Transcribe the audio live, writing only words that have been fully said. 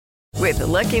With the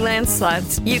Lucky Land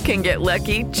Slots, you can get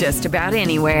lucky just about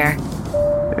anywhere.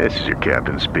 This is your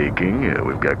captain speaking.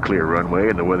 We've got clear runway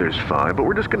and the weather's fine, but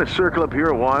we're just going to circle up here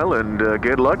a while and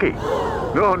get lucky.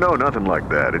 No, nothing like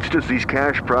that. It's just these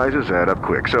cash prizes add up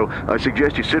quick. So I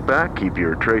suggest you sit back, keep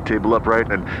your tray table upright,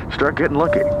 and start getting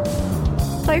lucky.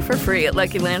 Play for free at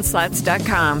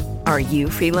LuckyLandSlots.com. Are you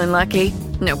feeling lucky?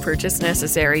 No purchase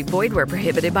necessary. Void where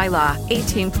prohibited by law.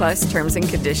 18+ terms and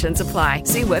conditions apply.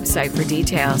 See website for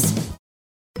details.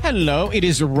 Hello, it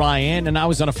is Ryan, and I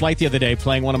was on a flight the other day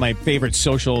playing one of my favorite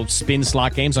social spin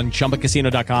slot games on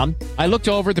ChumbaCasino.com. I looked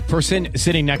over at the person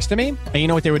sitting next to me, and you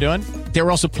know what they were doing? They were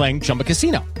also playing Chumba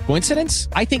Casino. Coincidence?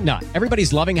 I think not.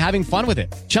 Everybody's loving having fun with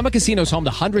it. Chumba Casino is home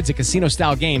to hundreds of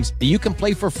casino-style games that you can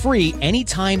play for free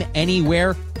anytime,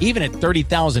 anywhere, even at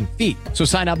 30,000 feet. So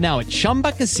sign up now at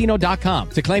ChumbaCasino.com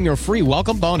to claim your free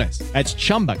welcome bonus. That's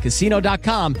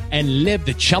ChumbaCasino.com and live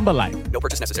the Chumba life. No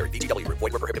purchase necessary. VGW. Void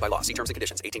where prohibited by law. See terms and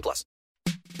conditions. 18+.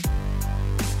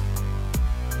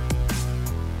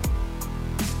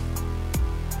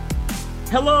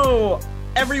 Hello,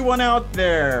 everyone out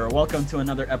there. Welcome to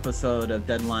another episode of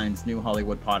Deadline's New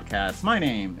Hollywood podcast. My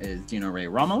name is Gino Ray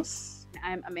Ramos.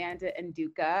 I'm Amanda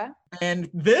Nduka. And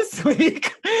this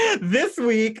week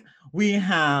we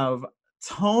have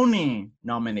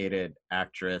Tony-nominated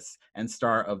actress and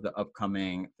star of the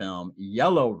upcoming film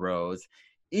Yellow Rose,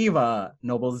 Eva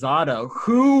Noblezada,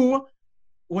 who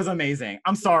was amazing.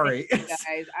 I'm sorry.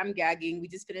 Guys, I'm gagging. We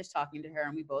just finished talking to her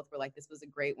and we both were like, this was a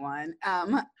great one.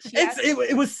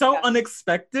 It was so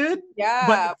unexpected,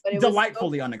 but it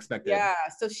delightfully was unexpected. Yeah,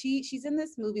 so she's in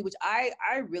this movie, which I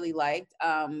really liked.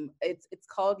 It's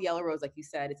called Yellow Rose, like you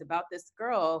said. It's about this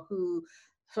girl who,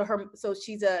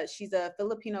 she's a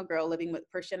Filipino girl living with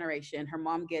first generation. Her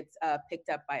mom gets picked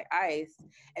up by ICE,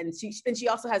 and she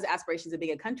also has aspirations of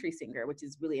being a country singer, which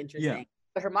is really interesting. Yeah.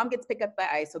 But her mom gets picked up by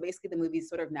ICE. So basically the movie is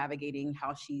sort of navigating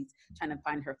how she's trying to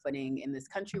find her footing in this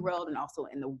country world and also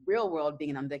in the real world,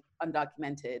 being an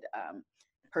undocumented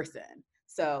person.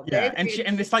 So yeah, and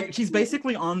it's like she's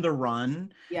basically on the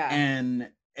run. Yeah. And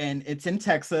it's in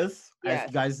Texas. Yes. As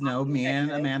you guys know, me and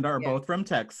Amanda are both from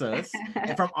Texas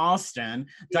and from Austin.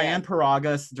 Yeah. Diane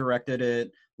Paragas directed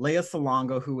it. Lea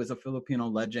Salonga, who is a Filipino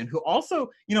legend, who also,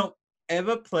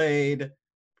 Eva played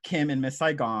Kim in Miss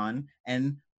Saigon,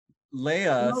 and Lea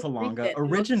Salonga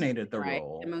originated the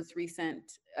role. The most recent.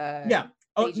 Yeah.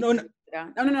 Oh no,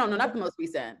 not the most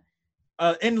recent.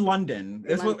 In London.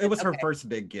 It was her first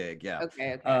big gig. Yeah.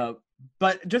 Okay.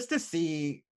 But just to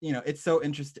see, it's so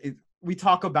interesting. We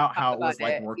talk about how it was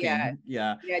like working.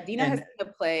 Yeah. Dina has seen the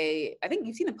play. I think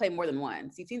you've seen the play more than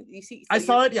once. I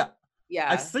saw it. Yeah. Yeah.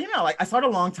 I've seen it. I saw it a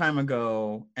long time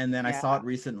ago, and then I saw it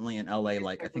recently in LA. I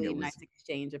think it was nice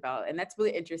exchange about, and that's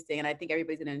really interesting. And I think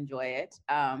everybody's gonna enjoy it.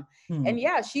 And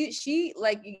yeah, she's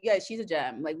a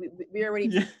gem. Like we already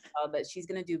told that she's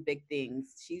gonna do big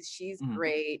things. She's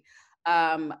great.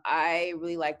 I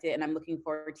really liked it, and I'm looking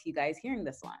forward to you guys hearing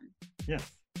this one. Yes.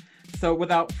 So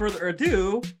without further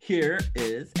ado, here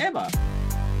is Eva.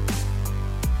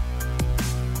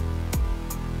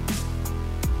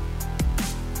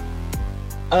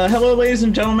 Hello, ladies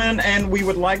and gentlemen, and we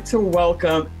would like to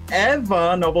welcome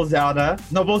Eva Noblezada.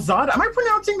 Am I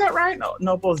pronouncing that right?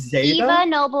 Noblezada? Eva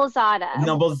Noblezada.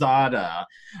 Noblezada.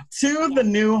 To the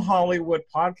New Hollywood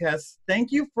podcast.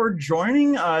 Thank you for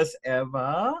joining us,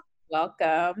 Eva.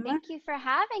 Welcome. Thank you for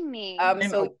having me.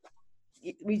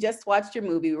 We just watched your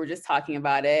movie. We were just talking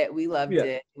about it. We loved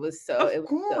it. It was so. Of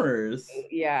course.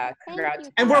 Yeah. Congrats.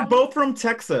 And we're both from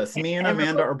Texas. Me and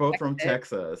Amanda are both from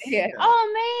Texas. Yeah.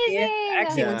 Oh, amazing. Yeah. I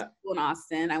actually went to school in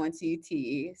Austin. I went to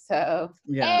UT. So.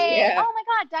 Yeah. Hey. Oh my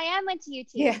God, Diane went to UT.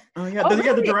 Yeah. Oh yeah.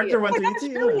 The director went to UT.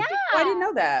 Really? Yeah. I didn't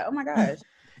know that. Oh my gosh.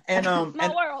 And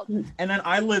Small world. And then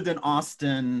I lived in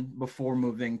Austin before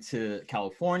moving to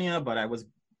California, but I was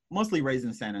mostly raised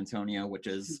in San Antonio, which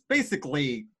is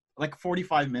basically like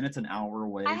 45 minutes, an hour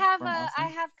away. I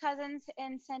have cousins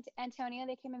in San Antonio.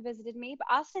 They came and visited me, but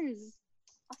Austin's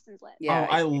lit. Yeah,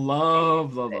 I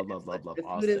love the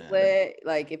Austin. Food is lit.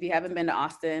 Like if you haven't been to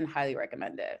Austin, highly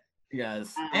recommend it.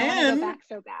 Yes, and go back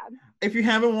so bad. If you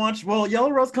haven't watched, Yellow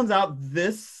Rose comes out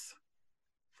this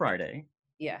Friday.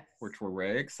 Yes. Which we're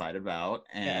very excited about.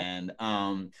 And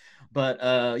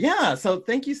so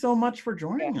thank you so much for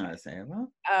joining us, Eva.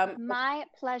 My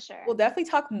pleasure. We'll definitely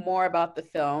talk more about the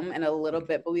film in a little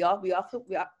bit, but we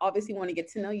obviously want to get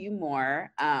to know you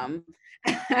more. So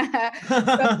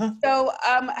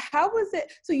how was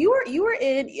it? So you were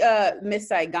in Miss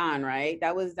Saigon, right?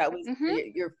 That was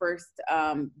your first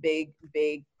big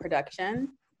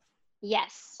production.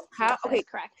 Yes. How? Yes, Okay,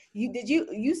 correct. did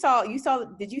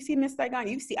you see Miss Saigon?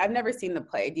 I've never seen the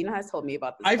play. Dina has told me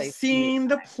about this I've play. seen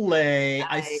the play.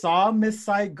 I saw Miss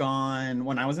Saigon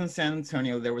when I was in San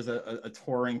Antonio. There was a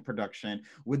touring production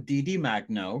with Didi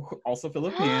Magno, also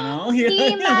Filipino.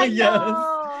 Didi Magno.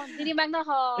 Yes. Didi Magno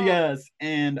Ho. Yes,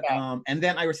 and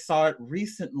then I saw it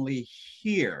recently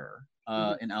here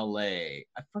in LA.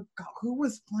 I forgot who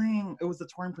was playing. It was a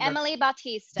touring production. Emily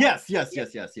Bautista. Yes. Yeah.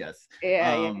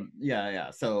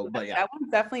 So, but yeah, that one's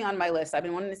definitely on my list. I've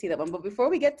been wanting to see that one. But before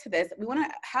we get to this,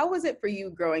 how was it for you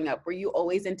growing up? Were you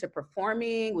always into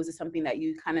performing? Was it something that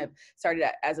you kind of started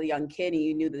as a young kid and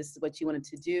you knew this is what you wanted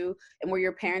to do? And were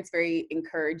your parents very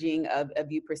encouraging of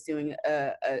you pursuing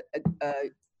a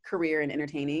career in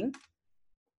entertaining?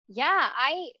 Yeah,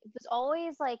 I was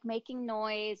always like making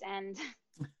noise and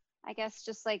I guess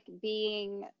just like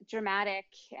being dramatic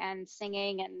and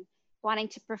singing and wanting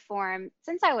to perform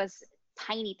since I was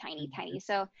tiny.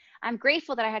 So I'm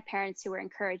grateful that I had parents who were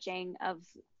encouraging of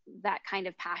that kind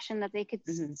of passion that they could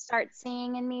start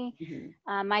seeing in me.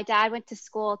 My dad went to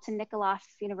school to Nikolaus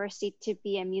University to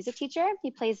be a music teacher. He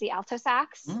plays the alto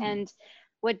sax and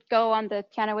would go on the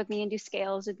piano with me and do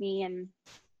scales with me, and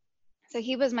so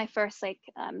he was my first like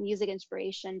music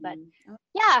inspiration. But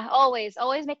yeah, always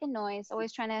making noise,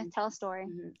 always trying to tell a story.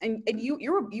 And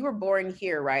you were born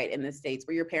here, right, in the States?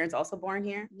 Were your parents also born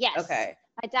here? Yes. Okay.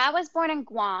 My dad was born in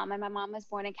Guam and my mom was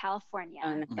born in California.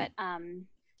 But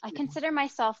I consider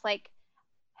myself like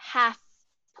half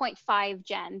 0.5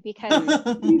 gen because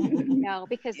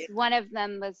because one of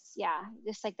them was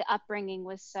just like the upbringing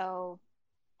was so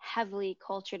heavily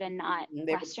cultured and not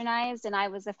westernized, and I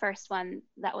was the first one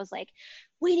that was like,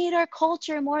 we need our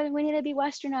culture more than we need to be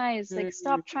westernized. Like,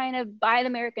 stop trying to buy the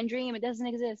American dream, it doesn't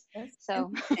exist.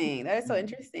 So that is so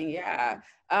interesting. Yeah.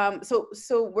 So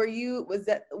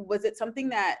was it something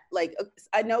that, like,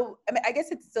 I guess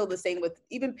it's still the same with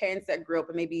even parents that grew up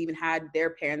and maybe even had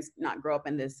their parents not grow up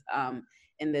in this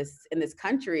in this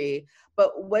country,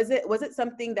 but was it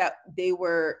something that they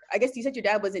were, I guess you said your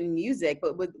dad was in music,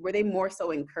 but were they more so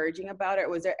encouraging about it? Or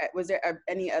was there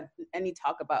any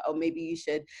talk about, oh, maybe you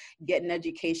should get an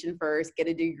education first, get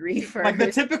a degree first? Like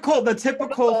the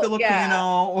typical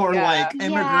Filipino or like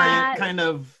immigrant kind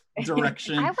of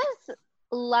direction. I was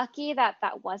lucky that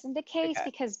wasn't the case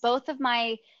because both of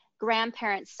my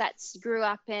grandparents' sets grew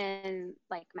up in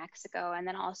like Mexico and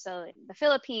then also the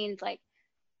Philippines, like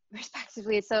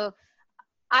respectively. So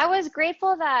I was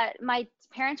grateful that my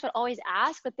parents would always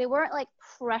ask, but they weren't like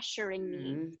pressuring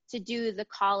me to do the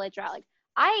college route. Like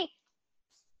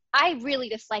I really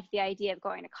dislike the idea of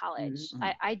going to college.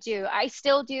 I do. I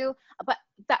still do. But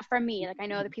that for me, like I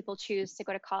know that people choose to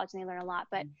go to college and they learn a lot,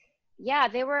 but yeah,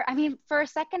 for a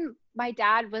second, my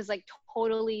dad was like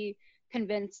totally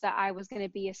convinced that I was going to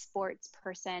be a sports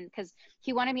person because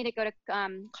he wanted me to go to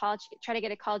college, try to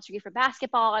get a college degree for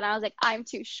basketball, and I was like, I'm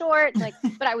too short, like,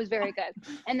 but I was very good.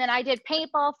 And then I did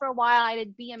paintball for a while, I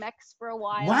did BMX for a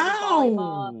while.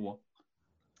 Wow.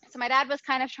 So my dad was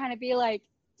kind of trying to be like,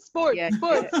 sports.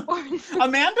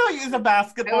 Amanda is a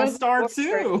basketball star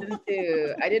too.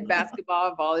 I did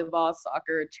basketball, volleyball,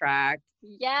 soccer, track.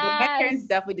 Yeah. My parents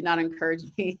definitely did not encourage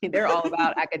me. They're all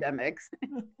about academics.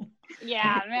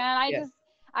 Yeah, man.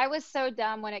 I was so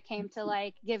dumb when it came to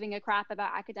like giving a crap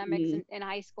about academics in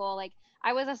high school. Like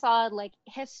I was a solid like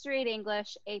history and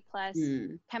English A+,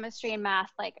 chemistry and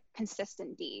math like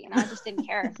consistent D, and I just didn't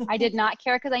care. I did not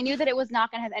care because I knew that it was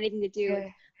not going to have anything to do with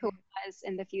who I was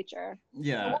in the future.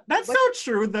 Yeah, that's so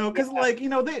true though, because like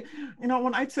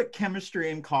when I took chemistry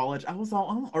in college, I was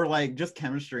all or like just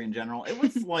chemistry in general. It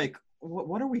was like,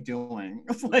 what are we doing?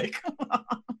 It's like.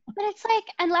 But it's like,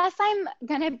 unless I'm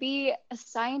gonna be a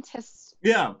scientist,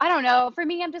 I don't know. For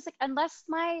me, I'm just like, unless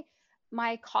my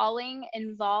calling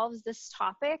involves this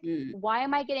topic, why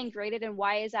am I getting graded, and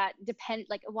why is that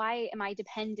why am I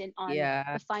dependent on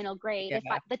the final grade? If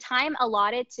the time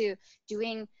allotted to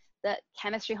doing the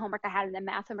chemistry homework I had and the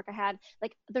math homework I had,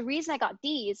 like the reason I got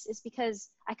D's is because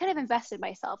I could have invested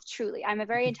myself. Truly, I'm a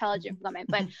very intelligent woman,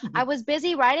 but I was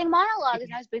busy writing monologues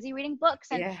and I was busy reading books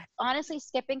and honestly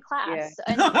skipping class.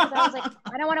 And because I was like,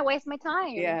 I don't want to waste my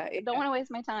time. I don't want to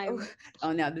waste my time.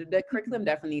 Oh no, the curriculum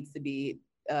definitely needs to be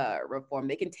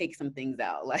reformed. They can take some things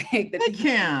out, like they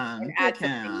can.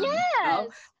 Yes.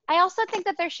 I also think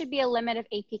that there should be a limit of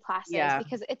AP classes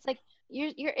because it's like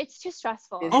it's too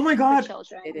stressful. Oh my God. For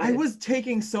children. I was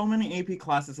taking so many AP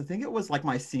classes. I think it was like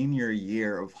my senior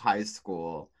year of high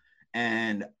school.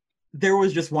 And there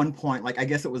was just one point, like, I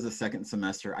guess it was the second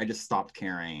semester, I just stopped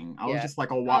caring. I was just like,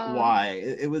 why?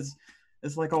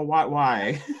 It's like,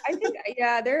 why? I think,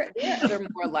 Yeah, there are other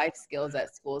more life skills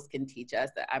that schools can teach us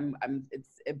that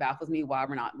it baffles me why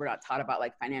we're not taught about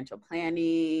like financial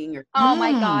planning or oh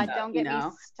my God, don't get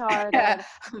me started.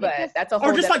 But that's a whole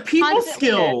or just like people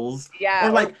skills. Yeah.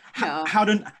 Or like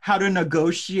how to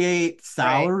negotiate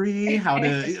salary, how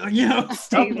to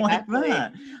stuff like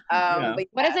that. But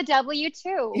what is a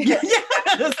W-2?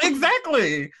 Yes,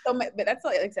 exactly. So, but that's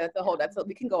like I said,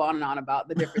 we can go on and on about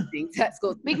the different things at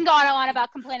school. We can go on and on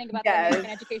about complaining about the American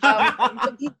education.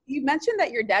 So you mentioned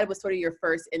that your dad was sort of your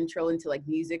first intro into like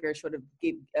music, or sort of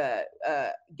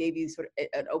gave you sort of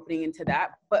an opening into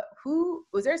that. But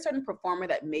was there a certain performer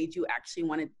that made you actually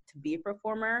wanted to be a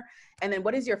performer? And then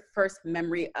what is your first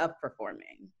memory of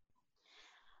performing?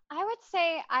 I would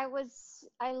say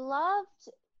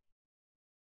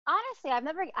honestly, I've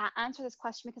never answered this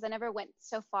question because I never went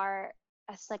so far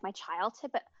as like my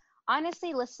childhood, but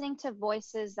honestly, listening to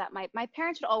voices that my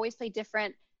parents would always play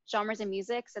different genres of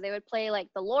music. So they would play like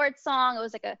the Lord song. It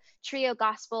was like a trio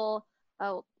gospel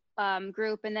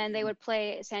group. And then they would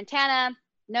play Santana,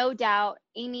 No Doubt,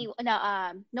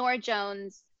 Norah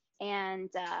Jones, and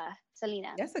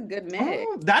Selena. That's a good mix.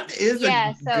 Oh, that is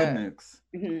a good mix.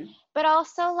 Mm-hmm. But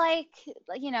also like,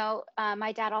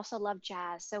 my dad also loved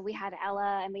jazz. So we had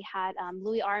Ella and we had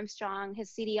Louis Armstrong, his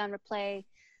CD on replay.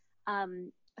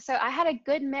 So I had a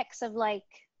good mix of like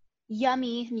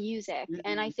yummy music. Mm-hmm.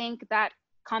 And I think that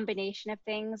combination of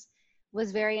things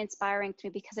was very inspiring to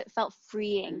me because it felt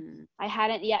freeing. Mm-hmm. I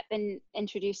hadn't yet been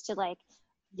introduced to like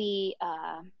the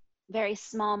very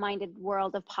small-minded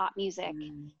world of pop music.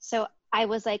 Mm-hmm. So I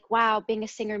was like, wow, being a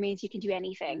singer means you can do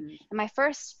anything. Mm-hmm. And my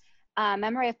first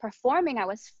memory of performing, I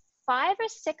was 5 or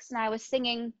 6 and I was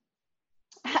singing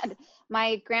at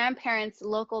my grandparents'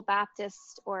 local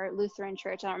Baptist or Lutheran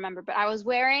church, I don't remember, but I was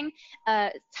wearing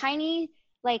a tiny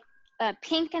like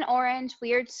pink and orange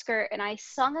weird skirt, and I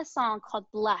sung a song called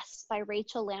Blessed by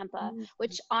Rachel Lampa, mm-hmm.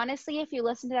 which honestly, if you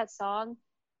listen to that song,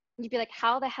 you'd be like,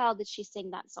 how the hell did she sing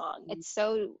that song? Mm-hmm. It's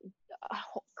so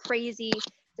crazy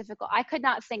difficult. I could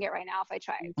not sing it right now if I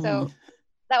tried. So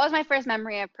that was my first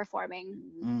memory of performing.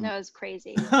 That was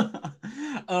crazy.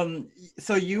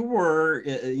 So you were,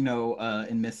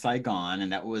 in Miss Saigon,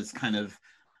 and that was kind of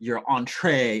your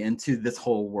entree into this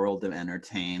whole world of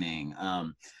entertaining.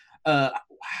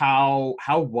 How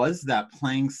was that,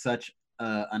 playing such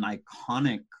an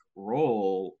iconic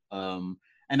role?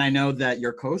 And I know that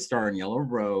your co-star in Yellow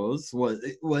Rose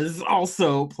was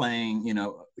also playing,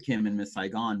 Kim in Miss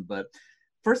Saigon. But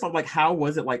first off, like, how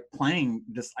was it like playing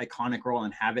this iconic role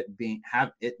and have it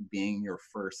being your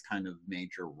first kind of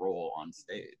major role on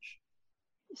stage?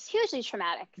 It's hugely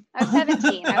traumatic. I was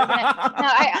 17.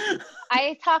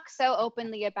 I talk so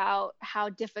openly about how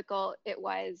difficult it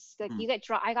was. Like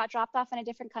I got dropped off in a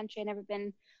different country. I'd never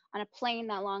been on a plane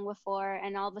that long before,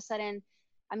 and all of a sudden,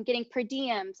 I'm getting per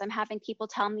diems. I'm having people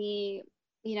tell me,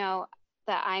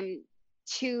 that I'm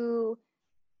too,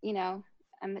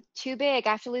 I'm too big.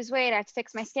 I have to lose weight. I have to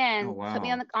fix my skin. Oh, wow. Put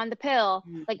me on the pill,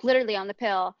 like literally on the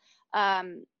pill,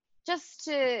 just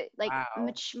to like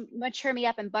mature me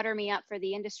up and butter me up for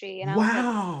the industry. And I was like,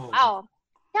 wow.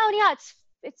 No, yeah,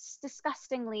 it's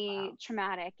disgustingly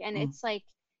traumatic, and it's like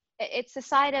it's a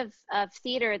side of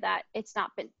theater that it's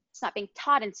not being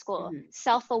taught in school.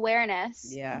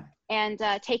 Self-awareness, and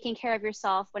taking care of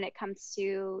yourself when it comes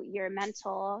to your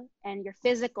mental and your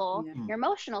physical, your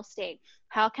emotional state.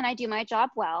 How can I do my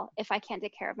job well if I can't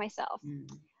take care of myself?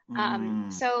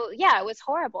 So yeah, it was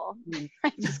horrible.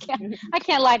 I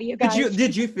can't lie to you guys.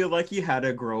 Did you feel like you had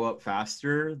to grow up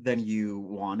faster than you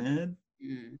wanted?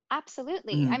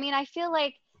 Absolutely. I mean, I feel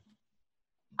like,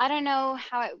 I don't know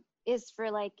how it is for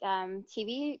like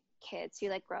TV kids who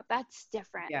like grow up. That's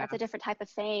different. That's a different type of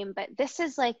fame, but this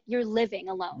is like you're living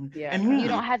alone. You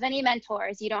don't have any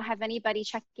mentors, you don't have anybody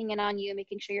checking in on you,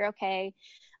 making sure you're okay.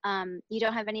 You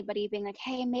don't have anybody being like,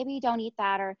 hey, maybe don't eat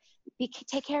that, or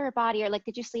take care of your body, or like,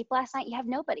 did you sleep last night? You have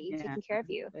nobody taking care of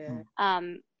you.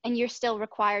 And you're still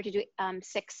required to do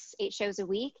 6-8 shows a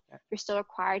week. You're still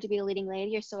required to be a leading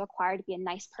lady. You're still required to be a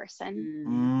nice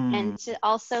person and to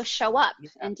also show up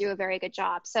and do a very good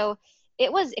job. So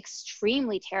it was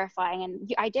extremely terrifying.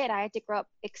 And I had to grow up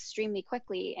extremely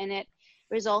quickly. And it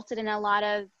resulted in a lot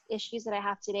of issues that I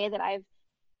have today that I've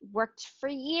worked for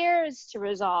years to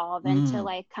resolve and to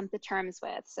like come to terms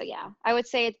with. So yeah, I would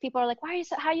say people are like, how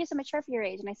are you so mature for your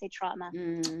age? And I say trauma.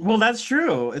 Well, that's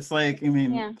true. It's like, I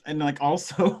mean, and like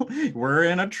also we're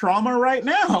in a trauma right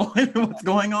now. What's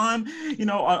going on,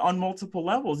 on multiple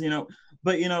levels,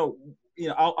 but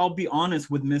I'll be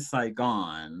honest, with Miss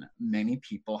Saigon, many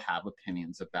people have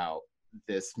opinions about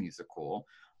this musical.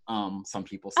 Some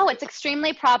people say. Oh, it's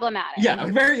extremely problematic. Yeah,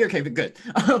 very okay, but good.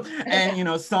 And you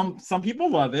know, some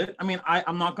people love it. I mean,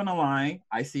 I'm not gonna lie,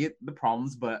 I see the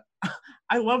problems, but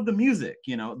I love the music.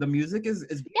 You know, the music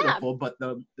is beautiful, but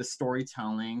the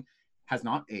storytelling has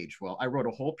not aged well. I wrote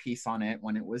a whole piece on it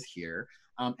when it was here.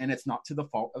 And it's not to the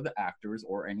fault of the actors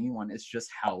or anyone. It's just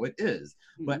how it is.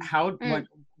 But how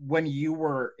when you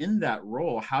were in that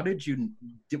role, how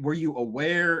were you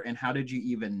aware, and how did you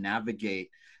even navigate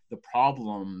the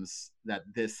problems that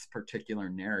this particular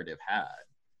narrative had?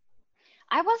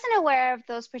 I wasn't aware of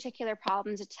those particular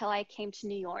problems until I came to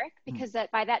New York, because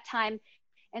by that time,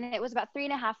 and it was about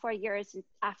 3.5, 4 years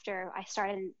after I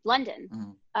started in London,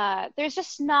 there's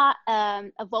just not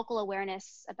a vocal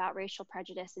awareness about racial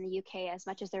prejudice in the UK as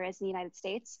much as there is in the United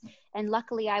States. And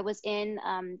luckily I was in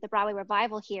the Broadway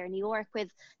revival here in New York with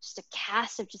just a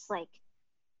cast of just like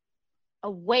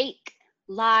awake,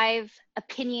 live,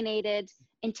 opinionated,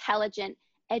 intelligent,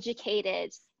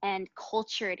 educated, and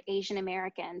cultured Asian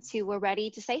Americans who were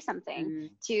ready to say something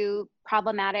to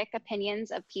problematic opinions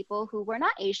of people who were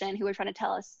not Asian, who were trying to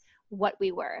tell us what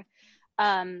we were.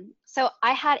 So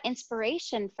I had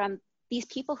inspiration from these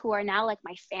people who are now like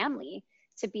my family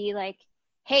to be like,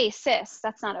 hey, sis,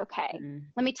 that's not okay.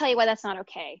 Let me tell you why that's not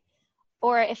okay.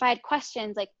 Or if I had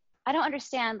questions like, I don't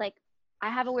understand, like, I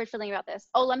have a weird feeling about this.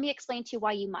 Oh, let me explain to you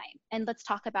why you might. And let's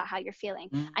talk about how you're feeling.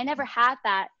 I never had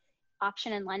that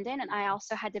option in London. And I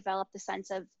also had developed a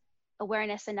sense of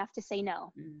awareness enough to say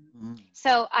no.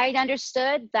 So I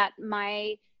understood that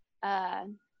a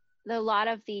lot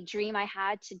of the dream I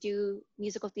had to do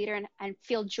musical theater and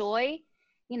feel joy,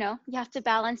 you know, you have to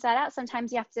balance that out.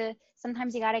 Sometimes you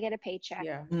got to get a paycheck.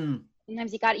 Yeah.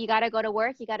 Sometimes you got to go to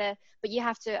work, but you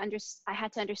have to I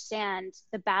had to understand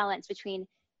the balance between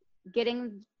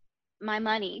getting my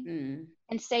money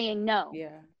and saying no,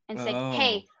 and saying,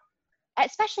 hey,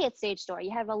 especially at Stage Door,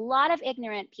 you have a lot of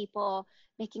ignorant people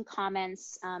making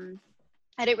comments.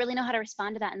 I didn't really know how to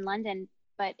respond to that in London,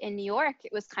 but in New York,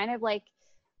 it was kind of like,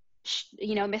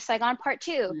 you know, Miss Saigon Part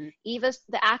 2. Eva's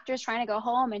the actor's trying to go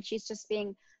home and she's just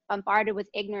being bombarded with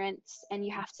ignorance, and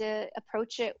you have to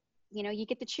approach it. You know, you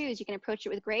get to choose. You can approach it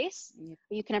with grace,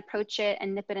 or you can approach it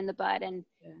and nip it in the bud. And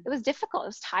it was difficult. It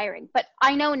was tiring. But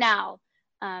I know now,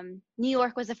 New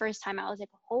York was the first time I was like,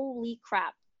 holy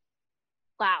crap.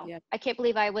 Wow. I can't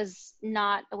believe I was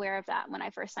not aware of that when I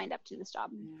first signed up to this job.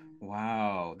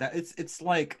 Wow. That it's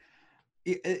like,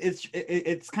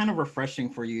 it's kind of refreshing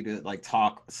for you to like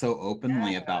talk so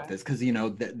openly about this, because you know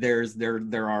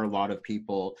there are a lot of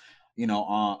people, you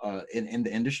know, in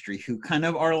the industry who kind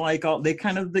of are like, they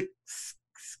kind of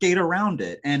skate around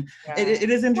it. And it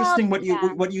is interesting what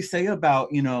you say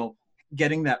about, you know,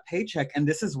 getting that paycheck. And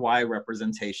this is why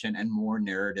representation and more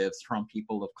narratives from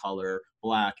people of color,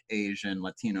 Black, Asian,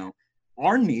 Latino,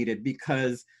 are needed,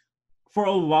 because for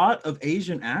a lot of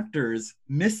Asian actors,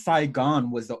 Miss Saigon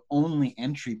was the only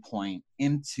entry point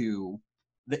into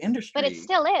the industry. But it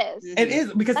still is. It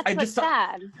is, because that's what's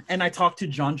sad. And I talked to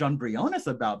John Briones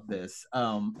about this.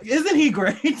 Isn't he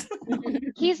great?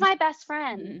 He's my best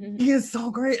friend. He is so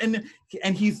great,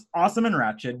 and he's awesome in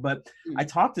Ratched. But I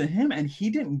talked to him, and he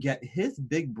didn't get his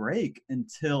big break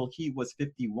until he was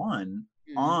 51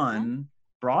 on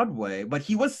Broadway. But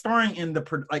he was starring in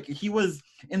he was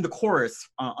in the chorus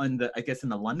on the, I guess, in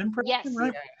the London production,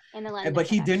 right? In the London. But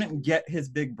he didn't get his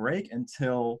big break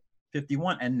until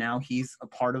 51, and now he's a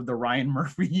part of the Ryan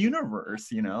Murphy universe,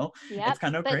 you know? It's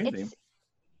kind of crazy.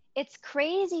 It's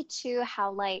crazy too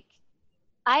how like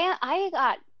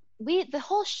the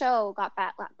whole show got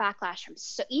backlash from,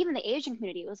 so even the Asian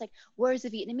community was like, where's the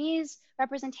Vietnamese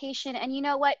representation? And you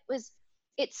know what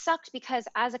it sucked, because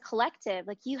as a collective,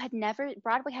 like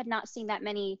Broadway had not seen that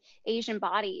many Asian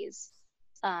bodies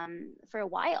for a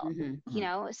while, you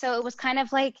know? So it was kind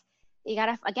of like, you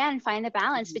gotta, again, find the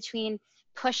balance between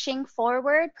pushing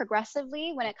forward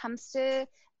progressively when it comes to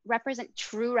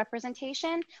true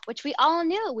representation, which we all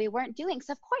knew we weren't doing.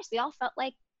 So of course we all felt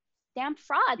like damn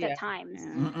frauds at times.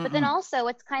 But then also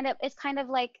it's kind of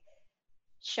like,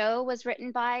 show was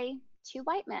written by 2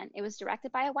 white men. It was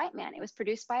directed by a white man. It was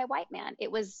produced by a white man.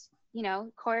 It was, you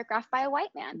know, choreographed by a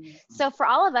white man. So for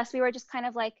all of us, we were just kind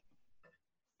of like,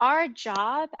 our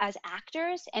job as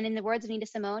actors, and in the words of Nina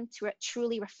Simone, to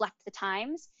truly reflect the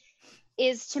times,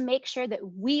 is to make sure that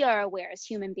we are aware as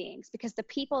human beings, because the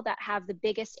people that have the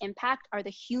biggest impact are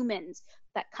the humans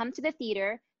that come to the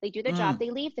theater, they do their job, they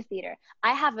leave the theater.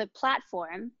 I had a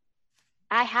platform,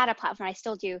 I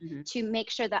still do, to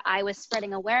make sure that I was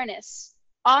spreading awareness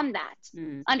on that.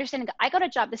 Understanding that I got a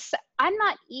job, I'm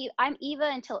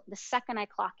Eva until the second I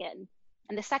clock in.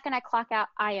 And the second I clock out,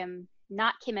 I am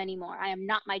not Kim anymore. I am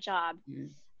not my job.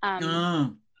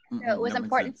 So it was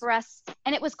important for us,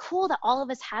 and it was cool that all of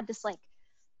us had this like,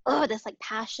 this like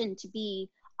passion to be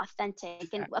authentic,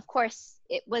 and of course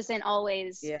it wasn't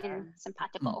always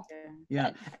simpatico.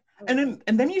 Yeah. And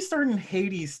then you started in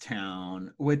Hadestown,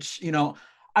 which, you know,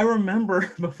 I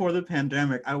remember before the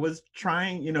pandemic, I was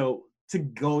trying, you know, to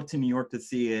go to New York to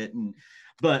see it,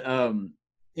 but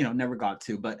you know, never got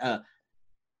to. But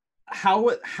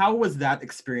how was that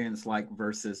experience like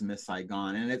versus Miss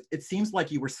Saigon? And it seems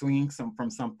like you were swinging from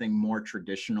something more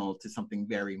traditional to something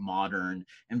very modern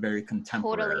and very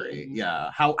contemporary. Totally.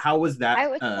 Yeah. How was that I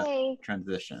would say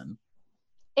transition?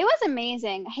 It was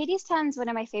amazing. Hadestown is one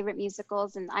of my favorite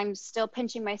musicals, and I'm still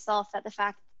pinching myself at the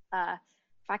fact that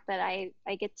I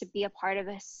get to be a part of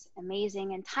this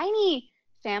amazing and tiny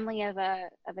family of a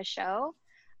show.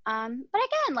 But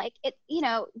again, like it, you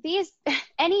know,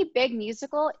 any big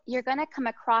musical, you're gonna come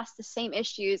across the same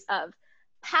issues of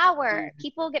power.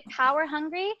 People get power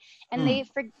hungry, and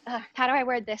how do I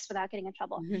word this without getting in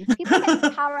trouble? People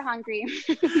get power hungry.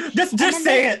 just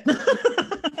say it.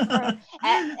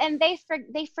 and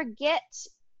they forget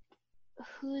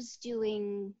who's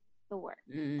doing the work.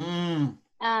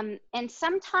 And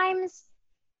sometimes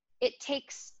it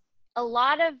takes a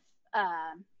lot of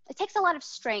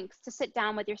strength to sit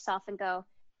down with yourself and go,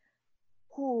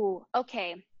 ooh,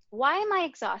 okay, why am I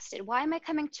exhausted? Why am I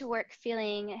coming to work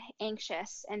feeling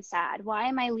anxious and sad? Why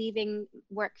am I leaving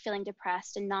work feeling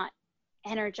depressed and not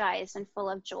energized and full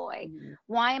of joy?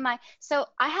 Why am I? So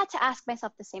I had to ask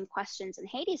myself the same questions in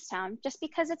Hadestown, just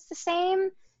because it's the same,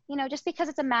 you know, just because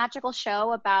it's a magical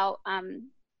show about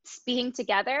being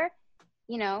together,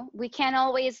 you know, we can't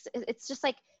always, it's just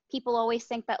like, people always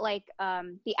think that like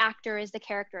the actor is the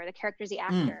character is the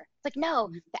actor. It's like, no,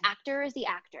 the actor is the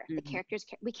actor. The characters,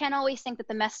 we can't always think that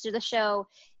the message of the show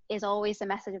is always the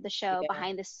message of the show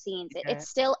behind the scenes. It's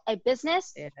still a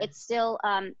business. It's still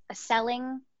a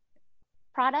selling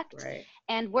product,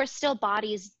 and we're still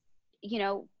bodies. You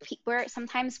know,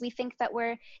 sometimes we think that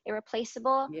we're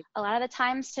irreplaceable. A lot of the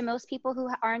times, to most people who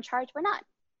are in charge, we're not.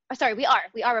 Or sorry, we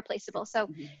are replaceable. So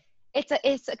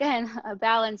it's again a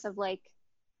balance of like,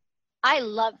 I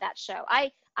love that show.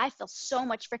 I feel so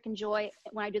much freaking joy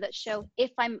when I do that show.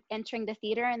 If I'm entering the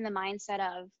theater in the mindset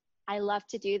of, I love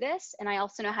to do this, and I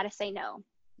also know how to say no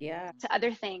to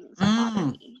other things that bother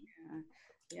me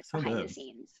behind the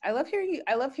scenes. I love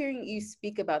hearing you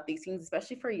speak about these things,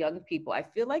 especially for young people. I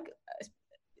feel like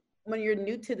when you're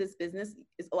new to this business,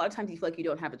 a lot of times you feel like you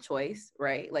don't have a choice,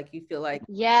 right? Like you feel like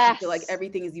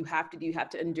everything is you have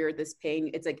to endure this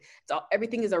pain. It's like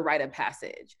everything is a rite of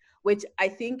passage, which I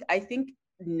think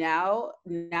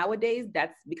nowadays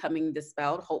that's becoming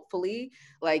dispelled. Hopefully,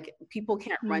 like people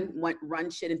can't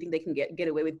run shit and think they can get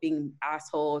away with being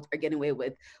assholes or getting away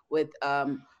with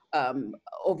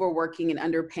overworking and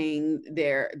underpaying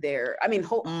their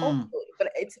hopefully, but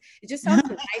it just sounds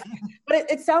nice. But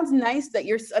it sounds nice that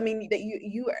you're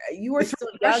you are still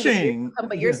young,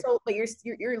 but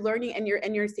you're learning, and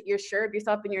you're sure of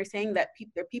yourself, and you're saying that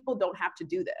people don't have to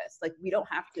do this. Like we don't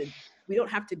have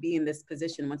to be in this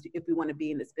position if we want to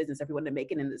be in this business, if we want to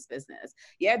make it in this business.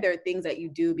 Yeah, there are things that you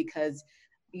do because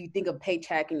you think of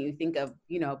paycheck and you think of,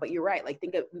 you know, but you're right. Like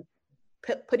think of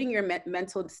putting your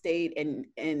mental state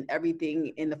and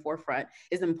everything in the forefront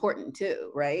is important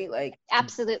too, right? Like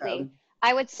absolutely.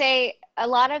 I would say a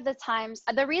lot of the times,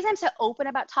 the reason I'm so open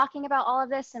about talking about all of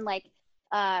this and like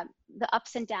the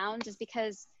ups and downs is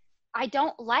because I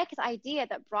don't like the idea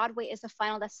that Broadway is the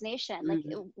final destination. Like,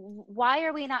 why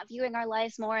are we not viewing our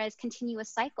lives more as continuous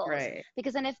cycles? Right.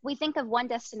 Because then if we think of one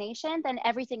destination, then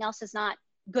everything else is not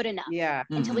good enough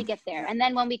until we get there. And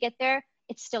then when we get there,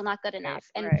 it's still not good enough.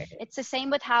 And it's the same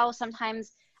with how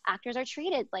sometimes actors are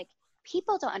treated. Like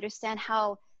people don't understand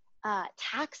how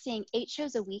taxing 8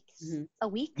 shows a week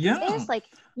is. Like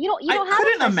you don't have I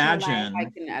couldn't imagine. I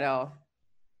couldn't at all.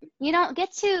 You don't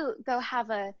get to go have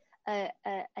a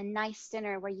nice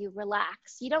dinner where you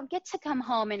relax. You don't get to come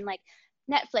home and like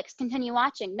Netflix, continue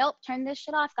watching. Nope, turn this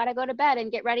shit off. Gotta go to bed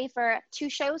and get ready for 2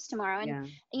 shows tomorrow. And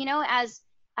you know, as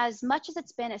much as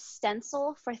it's been a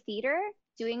stencil for theater,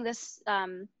 doing this,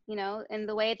 you know, in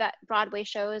the way that Broadway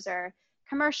shows are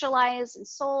commercialized and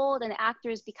sold, and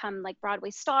actors become like Broadway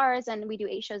stars, and we do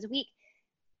 8 shows a week.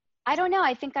 I don't know.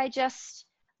 I think I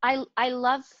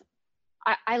love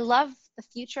the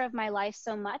future of my life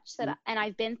so much that, and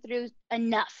I've been through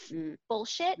enough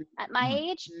bullshit at my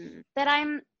age that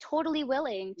I'm totally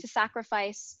willing to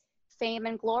sacrifice fame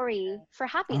and glory for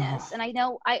happiness. And I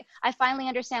know I finally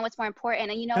understand what's more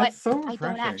important. And you know what? I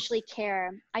don't actually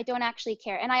care.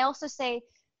 And I also say,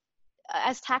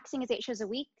 as taxing as 8 shows a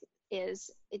week is,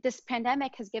 this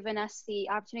pandemic has given us the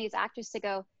opportunity as actors to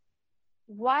go,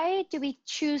 why do we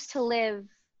choose to live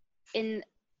in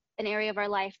an area of our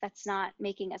life that's not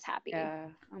making us happy? Yeah.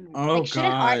 Oh, like,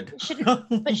 God.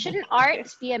 shouldn't art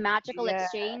be a magical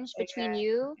exchange between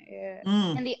you?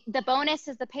 And the bonus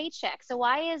is the paycheck. So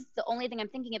why is the only thing I'm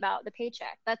thinking about the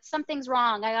paycheck? That's something's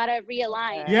wrong. I gotta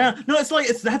realign. Yeah, no,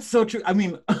 that's so true. I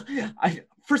mean,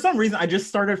 for some reason I just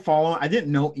started following. I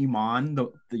didn't know Iman,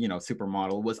 the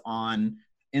supermodel, was on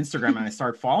Instagram, and I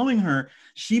started following her.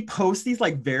 She posts these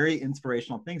like very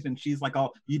inspirational things, and she's like,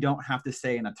 "Oh, you don't have to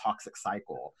stay in a toxic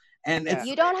cycle." And it's,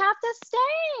 you don't have to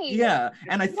stay. Yeah,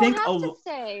 and I think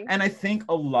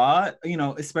a lot,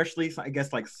 especially I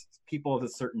guess like people of a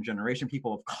certain generation,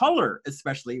 people of color,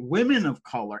 especially women of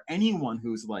color, anyone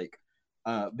who's like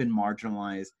been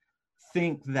marginalized,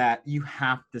 think that you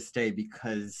have to stay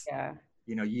because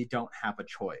you don't have a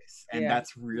choice, and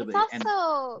that's really it's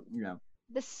also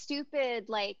the stupid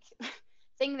like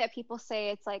thing that people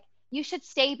say. It's like, you should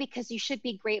stay because you should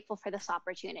be grateful for this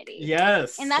opportunity.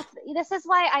 Yes. And this is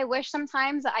why I wish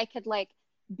sometimes I could like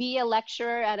be a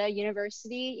lecturer at a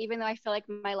university, even though I feel like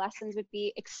my lessons would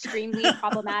be extremely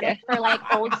problematic for like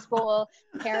old school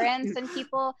parents and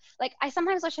people. Like, I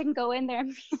sometimes wish I can go in there and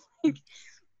be like,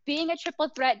 being a triple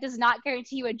threat does not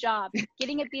guarantee you a job.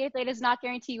 Getting a BFA does not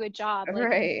guarantee you a job. Like,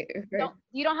 right.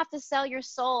 You don't have to sell your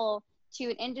soul to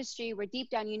an industry where deep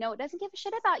down it doesn't give a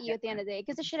shit about you at the end of the day. It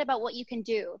gives a shit about what you can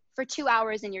do for 2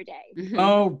 hours in your day.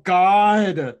 Oh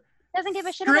God. It doesn't give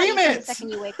a shit about you the second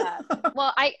you wake up.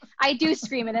 Well, I do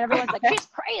scream, and then everyone's like, she's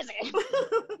crazy.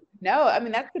 No, I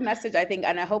mean, that's the message, I think,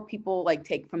 and I hope people like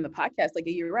take from the podcast. Like,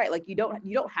 you're right. Like, you don't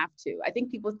have to. I think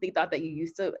people thought that you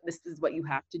used to. This is what you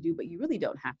have to do, but you really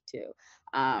don't have to.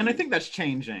 And I think that's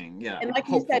changing. Yeah. And like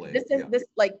you said, this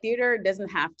like theater doesn't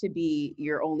have to be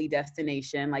your only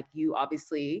destination. Like, you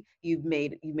obviously you've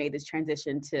made this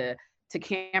transition to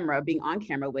camera, being on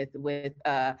camera with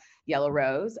Yellow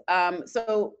Rose.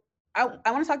 So I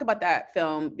want to talk about that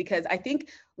film, because I think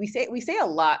we say a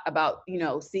lot about,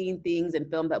 seeing things in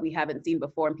film that we haven't seen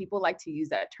before, and people like to use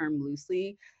that term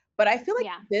loosely. But I feel like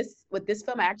with this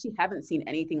film, I actually haven't seen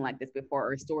anything like this before,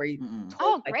 or a story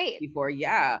told like great. before.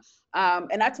 Yeah.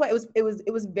 And that's why it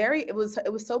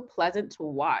was so pleasant to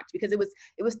watch, because it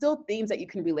was still themes that you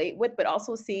can relate with, but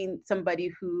also seeing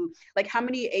somebody who, like, how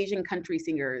many Asian country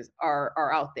singers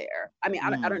are out there? I mean,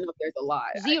 I don't know if there's a lot.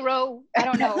 Zero. I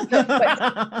don't know.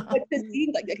 but to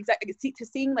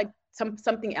seeing like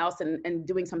something else and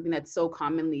doing something that's so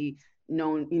commonly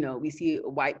known, we see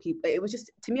white people. It was just,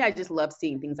 to me, I just love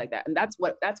seeing things like that, and that's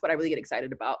what I really get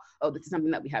excited about. Oh, this is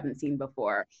something that we haven't seen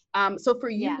before. So for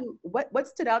you, what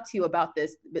stood out to you about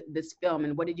this film,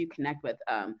 and what did you connect with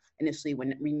initially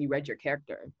when you read your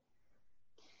character?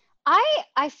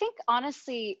 I think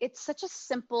honestly, it's such a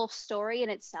simple story in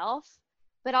itself,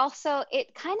 but also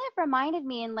it kind of reminded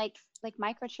me and like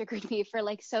micro triggered me for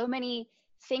like so many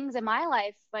things in my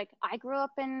life. Like, I didn't grow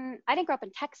up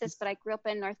in Texas, but I grew up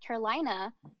in North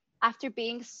Carolina after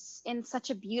being in such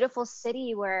a beautiful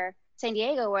city where San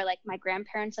Diego, where like my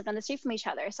grandparents lived on the street from each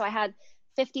other. So I had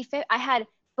I had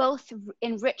both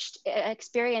enriched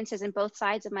experiences in both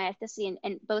sides of my ethnicity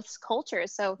and both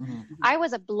cultures. So I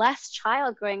was a blessed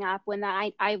child growing up when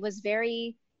I was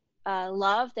very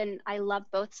loved, and I loved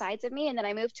both sides of me. And then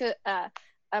I moved to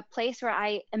a place where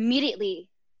I immediately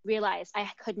realized I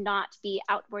could not be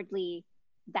outwardly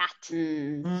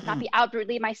not be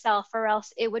outwardly myself, or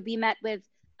else it would be met with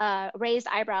raised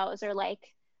eyebrows, or like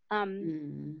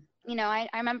I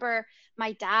remember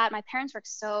my parents worked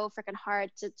so freaking hard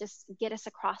to just get us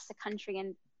across the country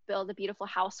and build a beautiful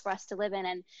house for us to live in.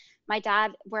 And my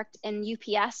dad worked in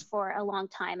UPS for a long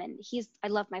time, and I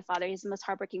love my father. He's the most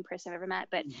hardworking person I've ever met.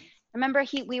 But I remember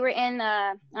we were in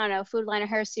I don't know, Food Line or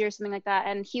Hershey or something like that,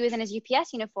 and he was in his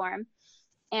UPS uniform.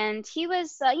 And he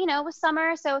was, it was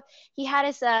summer, so he had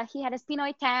his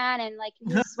Pinoy tan, and like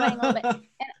he was sweating a little bit.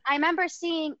 And I remember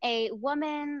seeing a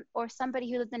woman or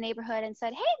somebody who lived in the neighborhood and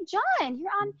said, "Hey, John,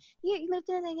 you lived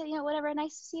in the, whatever,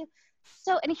 nice to see you."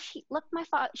 So, and she looked my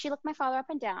father up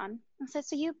and down and said,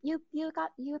 "So you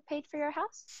paid for your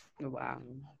house?" Wow.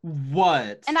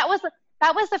 What? And that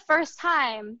was the first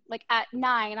time, like at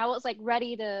 9, I was like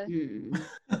ready to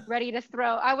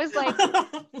throw. I was like,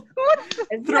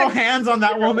 throw hands on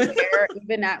that woman.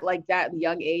 Even at like that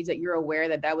young age, that you're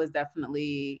aware that was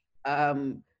definitely a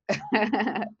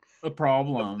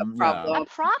problem. A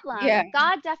problem. Yeah.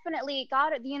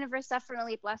 The universe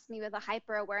definitely blessed me with a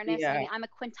hyper awareness. Yeah. I mean,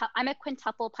 I'm a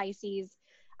quintuple Pisces.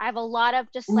 I have a lot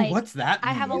of just like, what's that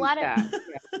I have a lot of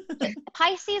Yeah.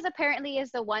 Pisces apparently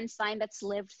is the one sign that's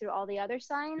lived through all the other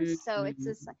signs. So it's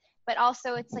just, but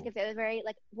also it's like a very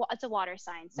like, it's a water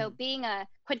sign. So being a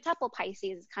quintuple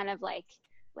Pisces is kind of like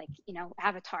like, you know,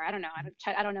 Avatar. I don't know.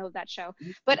 I don't know that show,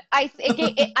 but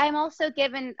I'm also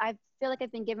given, I feel like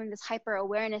I've been given this hyper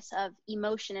awareness of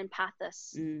emotion and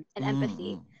pathos and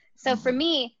empathy. So for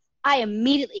me, I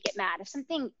immediately get mad. If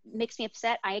something makes me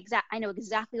upset, I know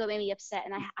exactly what made me upset,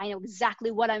 and I know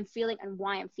exactly what I'm feeling and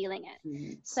why I'm feeling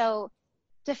it. So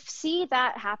to see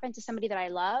that happen to somebody that I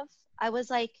love, I was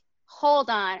like, hold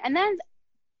on. And then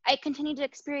I continued to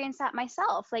experience that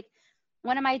myself. Like,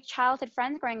 one of my childhood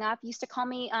friends growing up used to call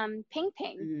me Ping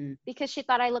Ping because she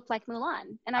thought I looked like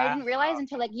Mulan. And I didn't realize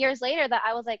until like years later that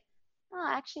I was like, oh,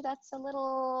 actually that's a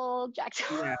little jacked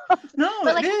up. No,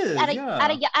 but like it is,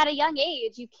 at a young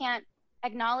age, you can't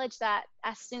acknowledge that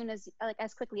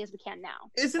as quickly as we can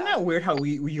now. Isn't that weird how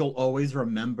you'll always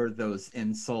remember those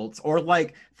insults or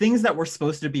like things that were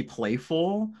supposed to be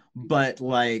playful, but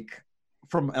like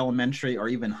from elementary or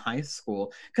even high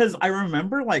school? Because I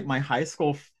remember like my high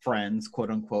school friends, quote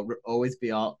unquote, would always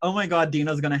be all, oh my God,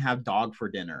 Dina's gonna have dog for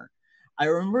dinner. I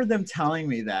remember them telling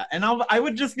me that, and I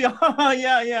would just be, oh,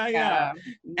 yeah.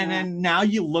 And then now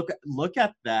you look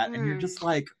at that, and you're just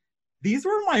like, these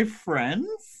were my friends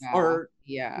or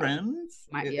friends.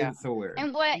 It's so weird.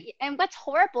 And what's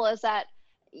horrible is that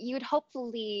you would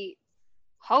hopefully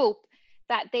hope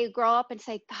that they grow up and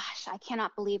say, gosh, I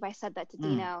cannot believe I said that to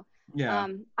Dino. Yeah.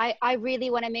 I really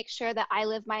want to make sure that I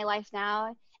live my life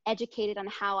now educated on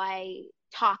how I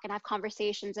talk and have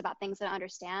conversations about things that I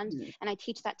understand. And I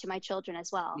teach that to my children as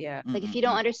well. Yeah. Like if you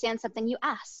don't understand something, you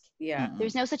ask. Yeah.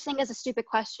 There's no such thing as a stupid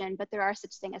question, but there are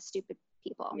such thing as stupid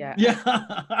people. Yeah.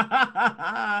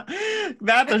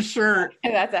 That's a shirt.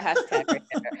 That's a hashtag right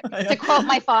there. To quote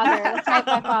my father. That's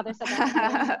my father said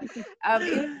that. I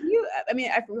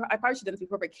probably should have done this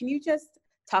before, but can you just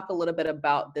talk a little bit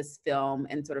about this film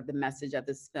and sort of the message of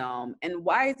this film and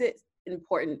why is it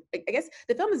important? I guess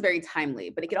the film is very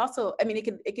timely, but it could also,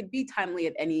 it could be timely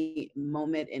at any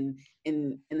moment in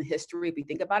the history if we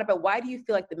think about it. But why do you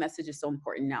feel like the message is so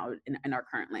important now in our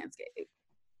current landscape?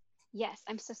 Yes,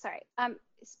 I'm so sorry.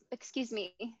 Excuse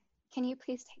me. Can you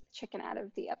please take the chicken out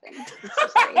of the oven? I'm so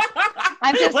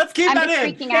sorry. Let's keep that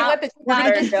in. Freaking out.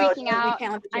 I'm just freaking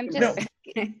out. I'm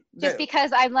just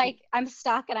because I'm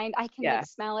stuck and I can like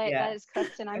smell it that it's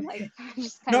cooked and I'm like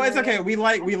just no, it's okay. We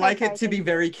like it to be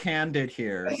very candid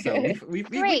here, so we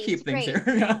keep things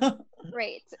here.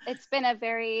 Great. It's been a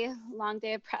very long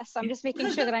day of press. So I'm just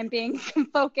making sure that I'm being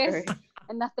focused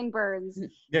and nothing burns.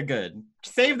 Yeah, good.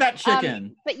 Save that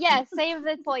chicken. But yeah, save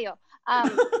the pollo.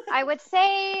 I would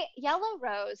say Yellow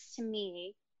Rose to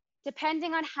me,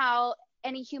 depending on how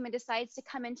any human decides to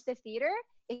come into the theater,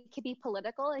 it could be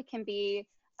political, it can be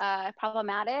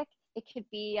problematic, it could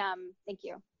be,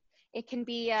 it can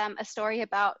be a story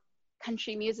about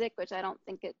country music, which I don't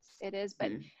think it is,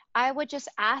 but I would just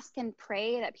ask and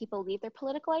pray that people leave their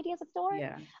political ideas at the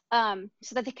door,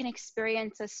 so that they can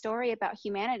experience a story about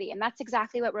humanity. And that's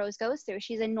exactly what Rose goes through.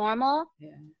 She's a normal,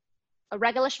 a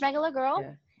regular schmegular girl.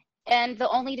 Yeah. And the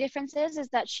only difference is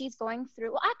that she's going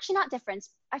through, well, actually not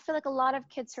difference. I feel like a lot of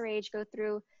kids her age go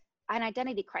through an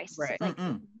identity crisis. Right. Like,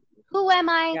 who am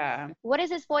I? Yeah. What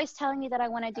is this voice telling me that I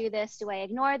want to do this? Do I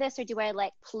ignore this or do I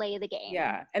like play the game?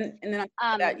 Yeah. And then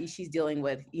on that she's dealing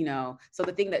with, so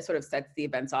the thing that sort of sets the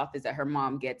events off is that her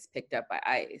mom gets picked up by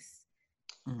ICE.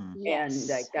 Yes. And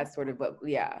like, that's sort of what,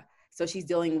 So she's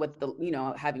dealing with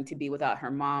the, having to be without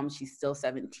her mom. She's still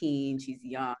 17. She's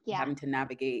young, having to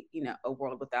navigate, a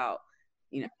world without,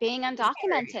 being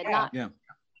undocumented, not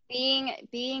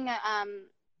being,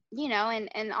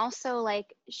 and also like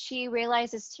she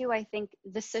realizes too, I think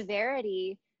the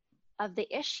severity of the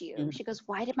issue. She goes,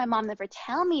 why did my mom never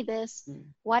tell me this?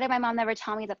 Why did my mom never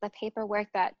tell me that the paperwork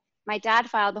that my dad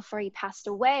filed before he passed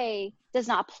away does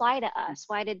not apply to us?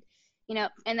 Why did,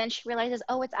 and then she realizes,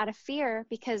 oh, it's out of fear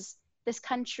because this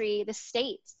country, the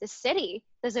state, the city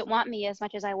doesn't want me as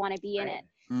much as I want to be in it.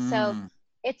 So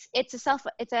it's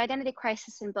an identity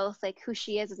crisis in both like who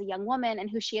she is as a young woman and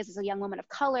who she is as a young woman of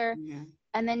color.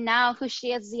 And then now who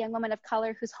she is as a young woman of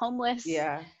color who's homeless.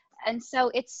 Yeah. And so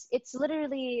it's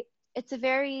literally, it's a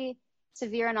very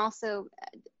severe and also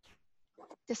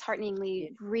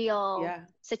dishearteningly real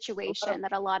situation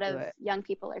that a lot of young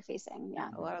people are facing. Yeah.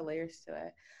 A lot of layers to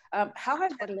it. How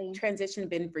has the transition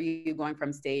been for you going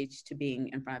from stage to being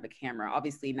in front of a camera?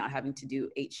 Obviously not having to do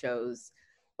 8 shows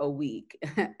a week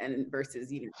and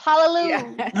versus,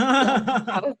 Hallelujah.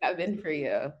 How has that been for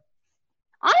you?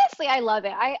 Honestly, I love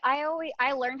it.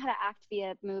 I learned how to act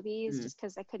via movies just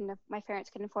because my parents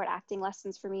couldn't afford acting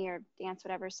lessons for me or dance,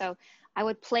 whatever. So I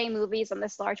would play movies on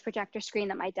this large projector screen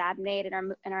that my dad made in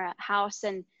our house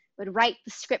and would write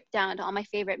the script down to all my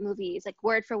favorite movies, like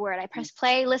word for word. I press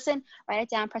play, listen, write it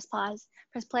down, press pause,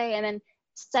 press play. And then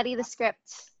study the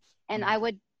script, and I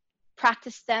would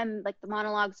practice them, like the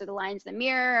monologues or the lines in the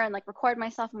mirror, and like record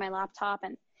myself on my laptop.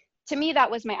 And to me, that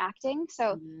was my acting.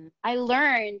 So I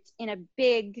learned in a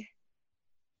big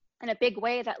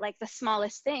way that like the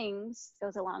smallest things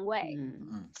goes a long way.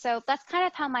 So that's kind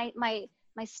of how my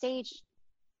stage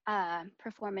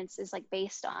performance is like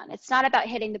based on. It's not about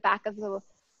hitting the back of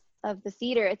the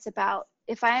theater. It's about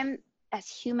if I'm as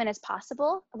human as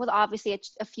possible, with obviously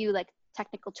a few like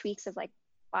technical tweaks of like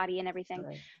body and everything,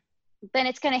 then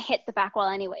it's going to hit the back wall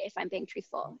anyway if I'm being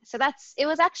truthful. So it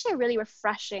was actually a really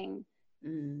refreshing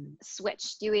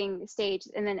switch doing stage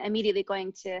and then immediately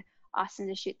going to Austin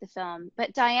to shoot the film.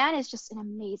 But Diane is just an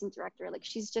amazing director. Like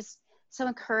she's just so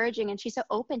encouraging and she's so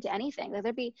open to anything.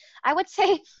 Like I would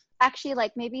say actually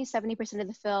like maybe 70% of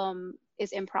the film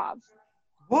is improv.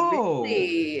 Whoa.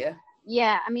 Really?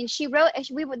 Yeah, I mean,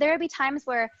 there would be times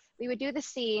where we would do the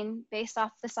scene based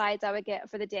off the sides I would get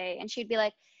for the day, and she'd be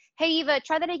like, "Hey Eva,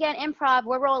 try that again, improv,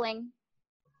 we're rolling."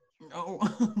 Oh.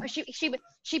 Or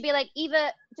she'd be like,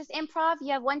 "Eva, just improv,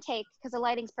 you have one take because the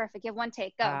lighting's perfect, you have one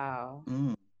take, go." Wow.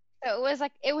 So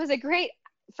it was a great,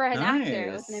 for an actor,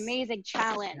 it was an amazing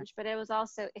challenge, but it was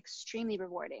also extremely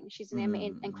rewarding. She's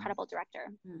an incredible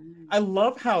director. I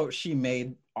love how she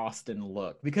made Austin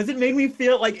look, because it made me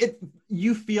feel like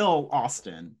you feel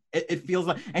Austin. It feels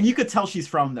like, and you could tell she's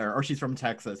from there or she's from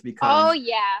Texas because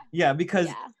because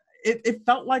it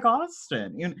felt like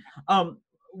Austin.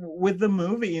 With the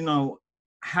movie,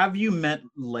 have you met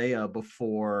Leia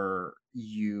before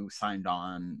you signed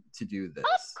on to do this?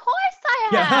 Of course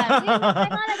I have. We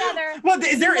signed on together. Well,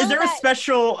 is there a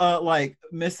special like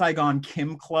Miss Saigon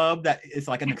Kim club that is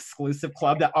like an exclusive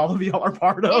club that all of y'all are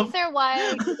part of? If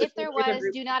there was,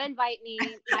 do not invite me.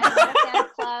 I'm not a fan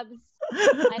of clubs.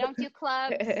 I don't do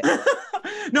clubs.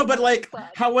 No, but like,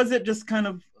 how was it just kind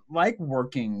of like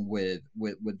working with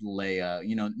Leia?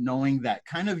 Knowing that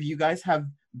kind of you guys have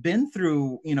been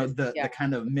through, the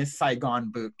kind of Miss Saigon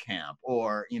boot camp,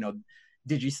 or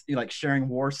did you like sharing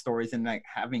war stories and like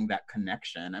having that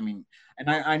connection? I mean, and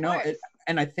I know it,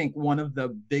 and I think one of the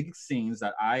big scenes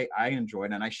that I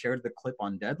enjoyed, and I shared the clip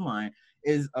on Deadline,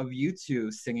 is of you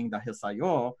two singing the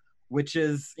Hisayo, which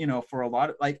is, for a lot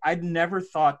of, like, I'd never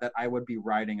thought that I would be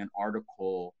writing an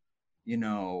article,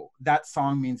 that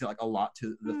song means like a lot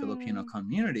to the Filipino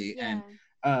community. And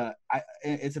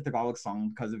it's a Tagalog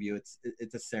song because of you.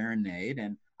 It's a serenade,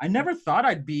 and I never thought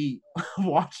I'd be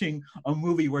watching a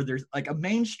movie where there's like a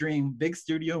mainstream big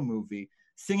studio movie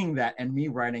singing that, and me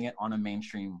writing it on a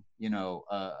mainstream,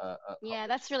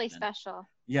 that's really special.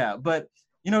 Yeah, but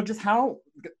just how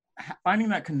finding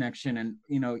that connection, and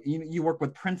you work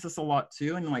with Princess a lot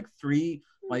too, and like three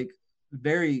like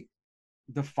very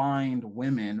defined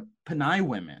women, Pinay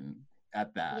women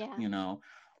at that.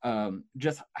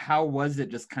 Just how was it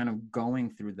just kind of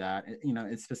going through that,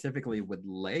 it's specifically with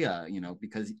Leia,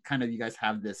 because kind of you guys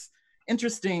have this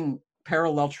interesting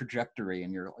parallel trajectory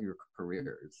in your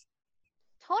careers.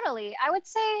 Totally. I would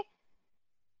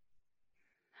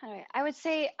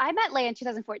say I met Leia in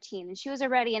 2014, and she was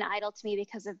already an idol to me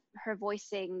because of her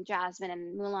voicing Jasmine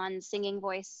and Mulan's singing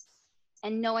voice,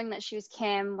 and knowing that she was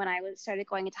Kim when I started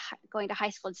going to high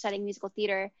school and studying musical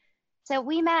theater. So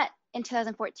we met in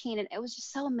 2014, and it was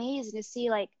just so amazing to see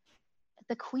like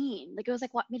the queen. Like it was like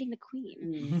meeting the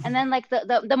queen. And then like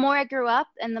the more I grew up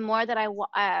and the more that I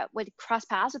would cross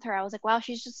paths with her, I was like, wow,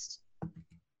 she's just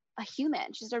a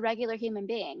human. She's a regular human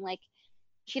being. Like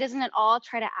she doesn't at all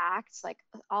try to act like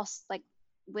all like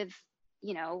with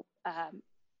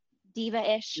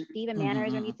diva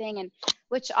manners or anything, and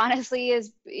which honestly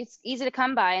it's easy to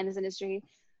come by in this industry.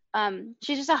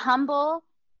 She's just a humble,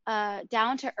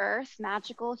 down to earth,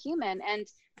 magical human, and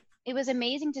it was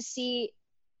amazing to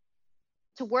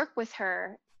work with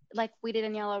her like we did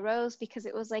in Yellow Rose, because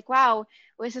it was like, wow,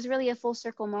 this is really a full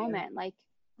circle moment. Like,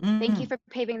 thank you for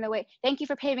paving the way. Thank you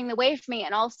for paving the way for me,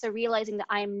 and also realizing that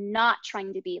I'm not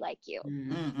trying to be like you.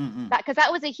 Because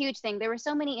that was a huge thing. There were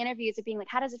so many interviews of being like,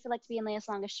 how does it feel like to be in Leia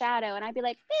Salonga's shadow? And I'd be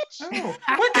like, bitch.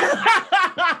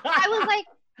 I was like,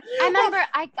 I remember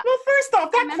well, first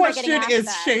off, that question is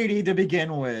shady to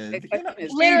begin with.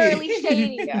 Literally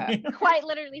shady. Quite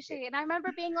literally shady. And I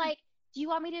remember being like, do you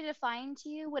want me to define to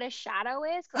you what a shadow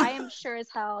is? Because I am sure as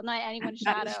hell not anyone's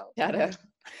shadow.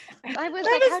 I was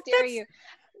like, how dare you?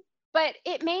 But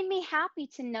it made me happy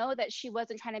to know that she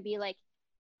wasn't trying to be like,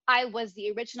 I was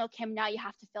the original Kim, now you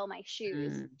have to fill my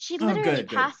shoes. She literally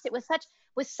passed it with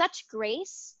such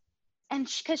grace, and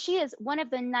because she is one of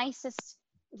the nicest,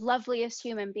 loveliest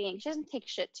human beings. She doesn't take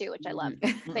shit too, which I love.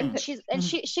 But she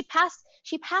passed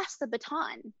the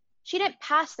baton. she didn't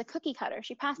pass the cookie cutter.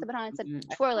 She passed the baton and said,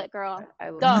 twirl it, girl. I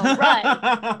Go, love run.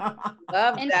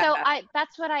 love And that. so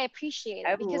that's what I appreciate.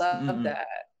 I Because love that.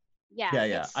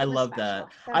 Yeah. I love that.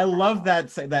 So I love that.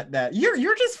 Say that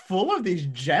you're just full of these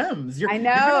gems. I You're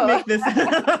know. gonna make this.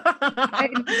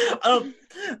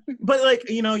 But like,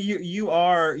 you know, you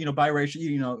are, you know, biracial,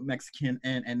 you know, Mexican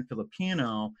and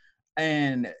Filipino,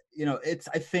 and you know, it's,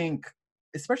 I think,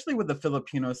 especially with the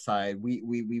Filipino side,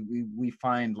 we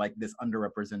find like this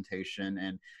underrepresentation,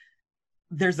 and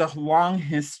there's a long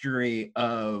history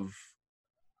of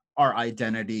our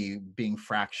identity being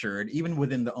fractured even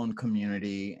within the own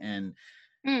community. And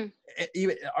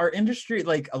our industry,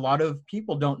 like a lot of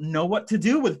people don't know what to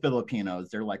do with Filipinos.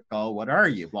 They're like, oh, what are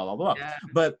you, blah blah blah.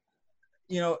 But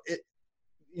you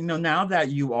know, now that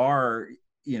you are,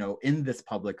 you know, in this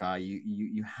public eye,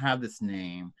 you have this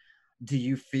name, do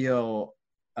you feel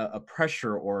a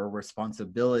pressure or a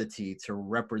responsibility to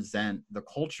represent the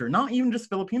culture, not even just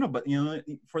Filipino, but you know,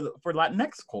 for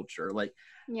Latinx culture? Like,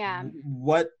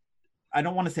 what, I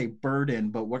don't want to say burden,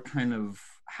 but what kind of,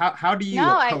 how do you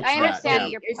approach I understand that?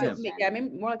 your point. Yeah, I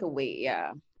mean more like a weight.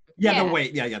 Yeah, the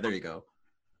weight. Yeah, there you go.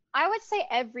 I would say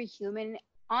every human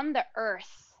on the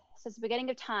earth since the beginning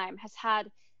of time has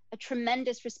had a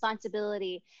tremendous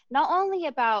responsibility, not only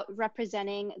about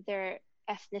representing their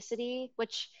ethnicity,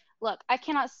 which, look, I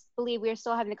cannot believe we are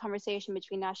still having a conversation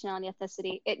between nationality and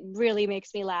ethnicity. It really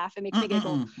makes me laugh. It makes me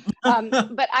giggle.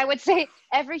 But I would say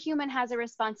every human has a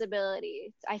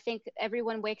responsibility. I think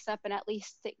everyone wakes up and at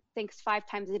least thinks 5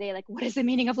 times a day, like, what is the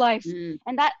meaning of life?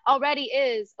 And that already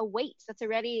is a weight. That's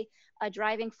already a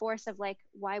driving force of like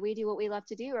why we do what we love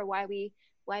to do, or why we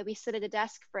sit at a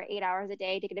desk for 8 hours a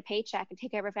day to get a paycheck and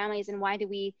take care of our families, and why do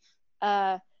we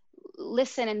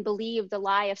listen and believe the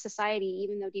lie of society,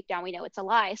 even though deep down we know it's a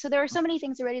lie. So there are so many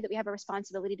things already that we have a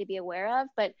responsibility to be aware of.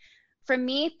 But for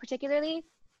me particularly,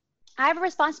 I have a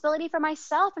responsibility for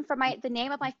myself and for the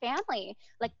name of my family.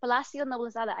 Like Palacio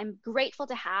Noblezada, I'm grateful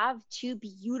to have 2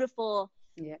 beautiful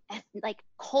like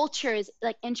cultures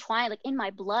like entwined, like in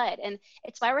my blood, and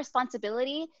it's my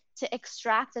responsibility to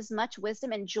extract as much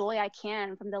wisdom and joy I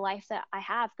can from the life that I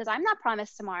have, because I'm not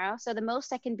promised tomorrow. So the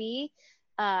most I can be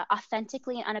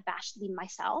authentically and unabashedly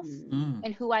myself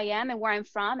and who I am and where I'm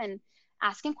from, and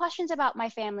asking questions about my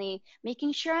family,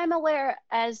 making sure I'm aware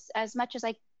as much as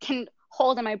I can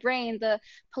hold in my brain the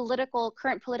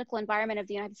current political environment of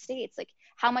the United States. Like,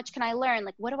 how much can I learn?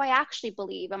 Like, what do I actually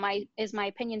believe? Is my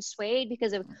opinion swayed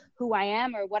because of who I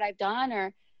am or what I've done?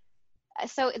 Or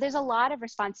so there's a lot of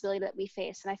responsibility that we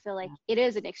face, and I feel like it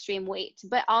is an extreme weight,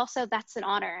 but also that's an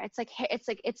honor.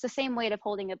 It's the same weight of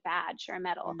holding a badge or a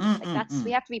medal.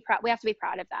 We have to be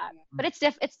proud of that. But it's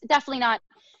definitely not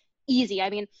easy. I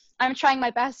mean, I'm trying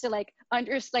my best to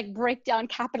break down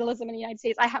capitalism in the United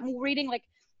States. I'm reading like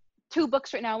 2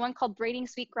 books right now, one called Braiding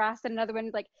Sweetgrass and another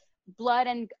one like Blood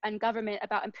and Government,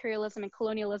 about imperialism and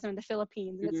colonialism in the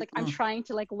Philippines. And it's like I'm trying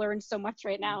to like learn so much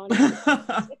right now, and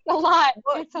it's a lot.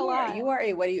 It's a lot. You are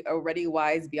already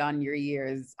wise beyond your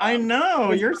years. I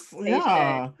know you're.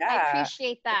 I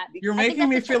appreciate that. You're making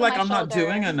me feel like I'm not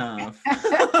doing enough. No,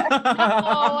 but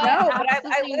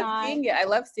I love seeing it. I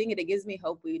love seeing it. It gives me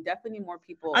hope. We definitely need more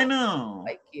people. I know.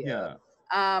 Like you. Yeah.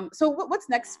 So what's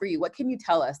next for you? What can you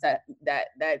tell us that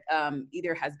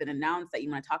either has been announced that you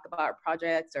want to talk about, or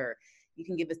projects, or you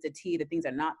can give us the tea, the things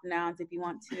that are not announced if you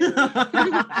want to.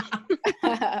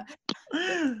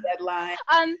 Deadline.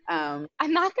 I'm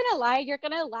not gonna lie, you're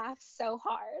gonna laugh so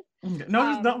hard.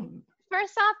 No, don't.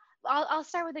 First off, I'll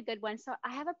start with a good one. So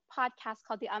I have a podcast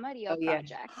called the Amarillo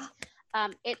Project.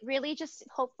 It really just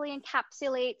hopefully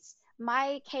encapsulates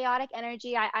my chaotic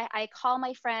energy. I call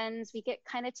my friends, we get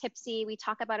kind of tipsy, we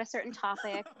talk about a certain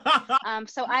topic.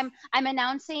 So I'm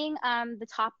announcing the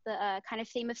kind of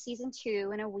theme of season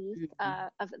 2 in a week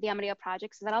of the Amarillo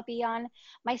Project, so that'll be on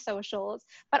my socials.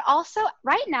 But also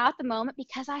right now at the moment,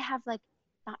 because I have like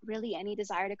not really any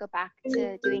desire to go back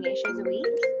to doing 8 shows a week.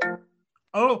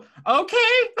 Oh,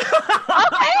 okay.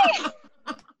 Okay.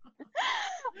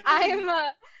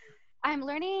 I'm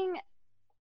learning.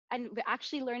 And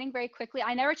actually learning very quickly.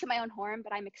 I never took my own horn,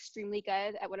 but I'm extremely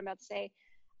good at what I'm about to say.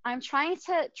 I'm trying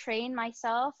to train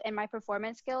myself and my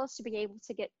performance skills to be able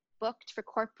to get booked for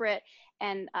corporate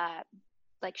and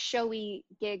like showy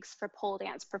gigs for pole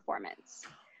dance performance.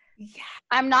 Yeah.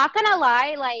 I'm not gonna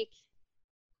lie, like.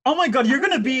 Oh my God, you're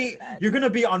gonna be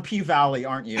on P Valley,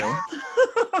 aren't you?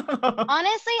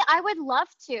 Honestly, I would love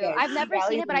to. Yeah, I've never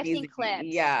seen it, but I've seen clips.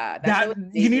 Yeah, that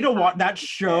you need to watch that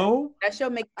show. That show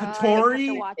makes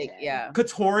Katori. Yeah,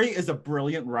 Katori is a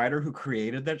brilliant writer who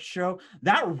created that show.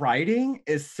 That writing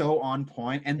is so on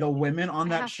point, and the women on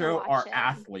that show are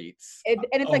athletes. And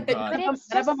it's like none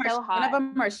of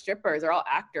them are strippers; they're all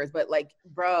actors. But like,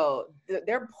 bro,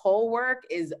 their pole work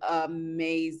is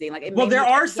amazing. Like, there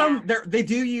are some. They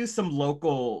do use some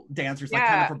local dancers, like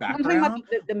kind of for background. I'm talking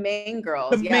about the main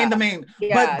girls. The main.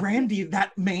 Yeah. But Brandy,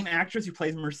 that main actress who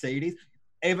plays Mercedes,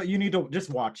 Ava, you need to just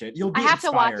watch it. You'll be inspired. I have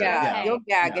to watch it.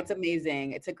 Yeah, it's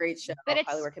amazing. It's a great show. But I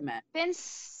highly recommend.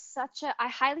 I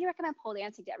highly recommend pole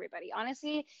dancing to everybody.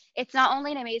 Honestly, it's not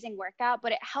only an amazing workout,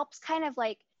 but it helps kind of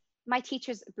like, my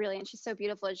teacher's brilliant. She's so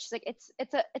beautiful. She's like, it's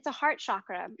a heart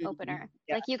chakra opener.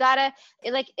 Yeah. Like you gotta,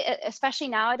 especially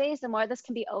nowadays, the more this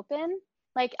can be open,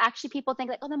 like actually people think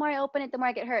like, oh, the more I open it, the more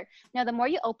I get hurt. No, the more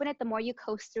you open it, the more you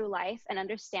coast through life and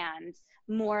understand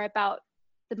more about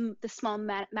the small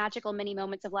magical mini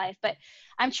moments of life. But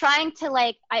I'm trying to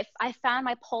like, I found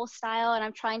my pole style, and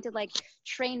I'm trying to like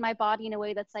train my body in a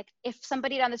way that's like, if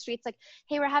somebody down the street's like,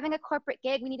 hey, we're having a corporate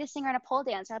gig, we need a singer and a pole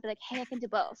dancer, I'll be like, hey, I can do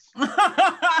both.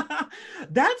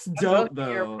 That's dope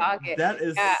though. That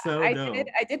is so dope.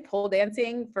 I did pole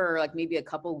dancing for like maybe a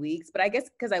couple weeks, but I guess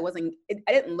because I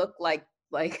didn't look like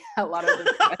a lot of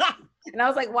the and I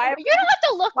was like, why? You don't have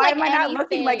to look like am I not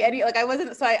looking like any? Like I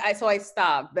wasn't. So I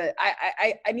stopped. But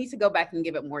I need to go back and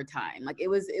give it more time. Like it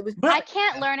was. But I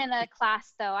can't learn in a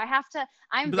class though. I have to.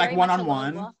 I'm like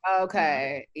one-on-one.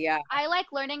 Okay. Yeah. I like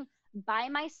learning by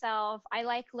myself. I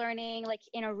like learning like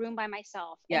in a room by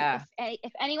myself. Yeah.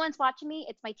 If anyone's watching me,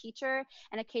 it's my teacher,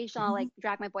 and occasionally I'll like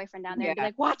drag my boyfriend down there and be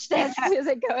like, watch this. Is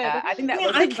it good? Yeah, I think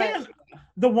that I can't.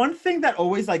 The one thing that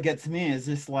always like gets me is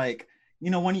just like, you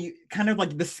know, when you kind of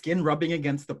like the skin rubbing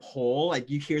against the pole, like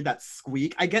you hear that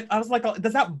squeak. I was like, oh,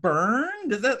 does that burn?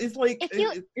 It's like, if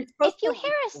you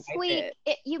hear a squeak,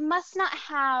 you must not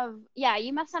have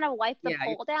wiped the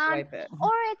pole down,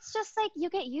 or it's just like you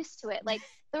get used to it. Like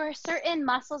there are certain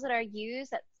muscles that are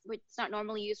used that it's not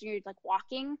normally used when you're like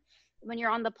walking. When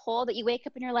you're on the pole, that you wake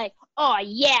up and you're like, oh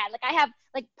yeah, like I have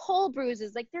like pole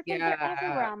bruises, like they're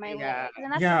everywhere on my legs.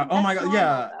 And that's oh my god,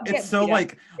 yeah. It's so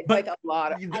like, but like a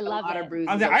lot of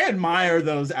bruises. I admire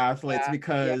those athletes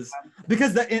because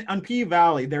on P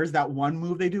Valley, there's that one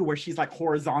move they do where she's like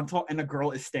horizontal and a girl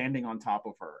is standing on top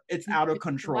of her. It's out of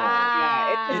control.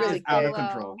 Wow. Yeah, it's really out of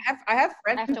control. I have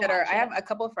friends that are. I have a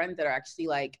couple of friends that are actually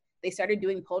like, they started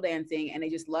doing pole dancing and they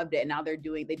just loved it, and now they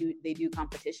do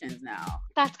competitions now.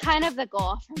 That's kind of the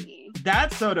goal for me.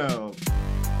 That's so dope.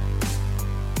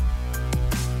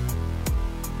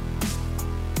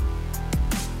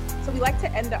 So we like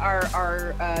to end our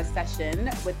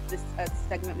session with this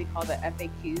segment we call the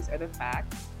FAQs, or the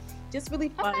facts. Just really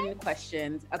fun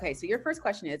questions. Okay, so your first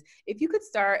question is, if you could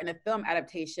star in a film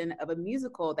adaptation of a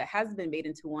musical that hasn't been made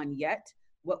into one yet,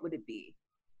 what would it be?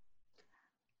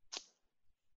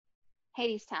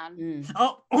 Hadestown.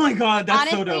 Oh my god,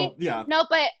 that's honestly, so dope. Yeah. No,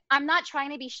 but I'm not trying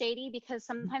to be shady, because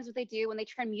sometimes what they do when they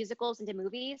turn musicals into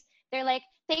movies, they're like,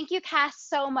 thank you cast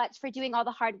so much for doing all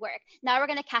the hard work. Now we're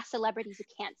gonna cast celebrities who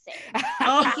can't sing.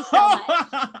 Thank you so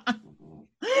much.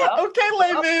 Okay,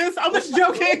 Les Mis. I'm just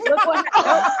joking.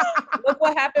 Look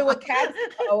what happened with Cats.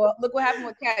 Oh, look what happened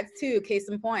with Cats too. Case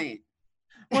in point.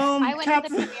 I went to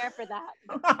the premiere for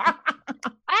that.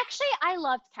 I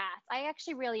loved Cats. I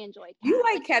actually really enjoyed Cats. You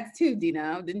like Cats too,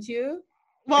 Dino, didn't you?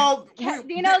 Well,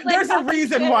 there's a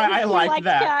reason why I like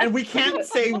that, Cats. And we can't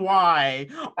say why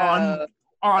on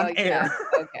air.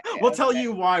 Okay, we'll tell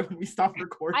you why when we stop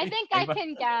recording. I think I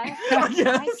can guess.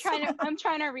 Yes. I'm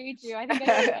trying to read you. I think I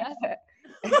can guess.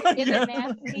 Is it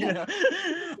nasty? Yeah.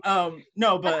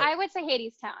 No, but I would say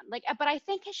Hadestown. But I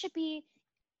think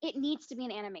it needs to be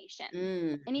an animation.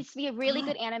 It needs to be a really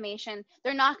good animation.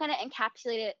 They're not going to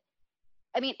encapsulate it.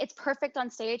 I mean, it's perfect on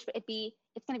stage, but it's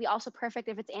going to be also perfect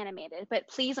if it's animated. But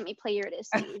please let me play Eurydice.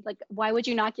 Like, why would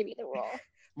you not give me the role?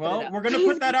 Well, we're going to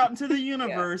put that out into the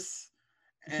universe.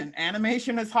 Yeah. And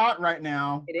animation is hot right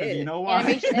now. It is. You know why?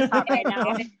 Animation is hot right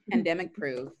now. And it's pandemic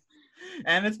proof.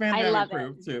 And it's pandemic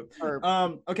proof too.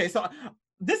 Okay, so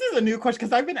this is a new question,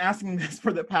 because I've been asking this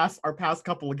for our past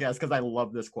couple of guests, because I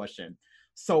love this question.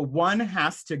 So one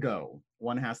has to go.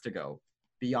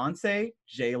 Beyonce,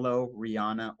 J-Lo,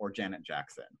 Rihanna, or Janet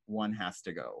Jackson. One has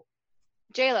to go.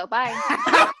 J-Lo, bye.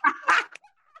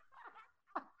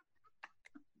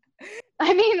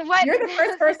 I mean, what? You're the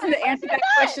first person to answer that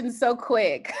question so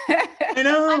quick. I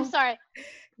know. I'm sorry.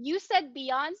 You said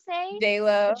Beyonce,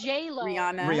 J-Lo,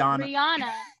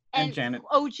 Rihanna. and Janet.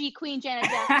 OG Queen Janet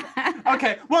Jackson.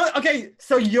 Okay.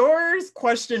 So yours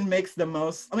question makes the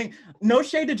most. I mean, no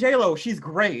shade to J-Lo. She's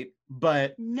great,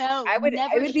 but No, it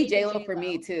would be J-Lo for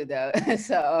me too, though.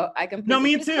 So I can. No,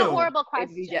 me It's too. a horrible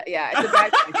question. Yeah, it's a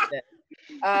bad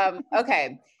question.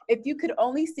 Okay, if you could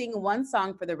only sing one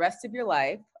song for the rest of your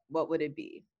life, what would it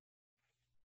be?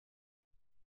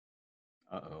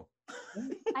 Uh-oh.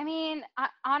 I mean,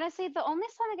 honestly, the only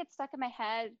song that gets stuck in my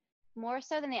head more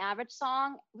so than the average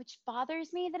song, which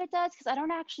bothers me that it does because I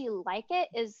don't actually like it,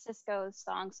 is Sisqó's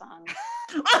Song.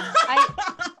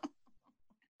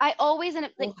 I always end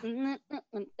up like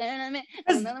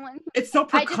it's so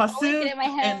percussive. I just always get it in my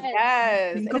head.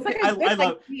 Yes, it's like a good,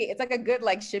 love. It's like a good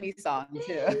like shimmy song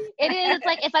too. It is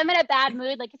like if I'm in a bad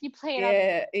mood, like if you play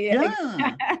it Yeah.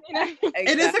 Exactly.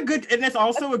 It is a good, and it's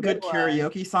also That's a good one.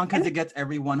 karaoke song because it gets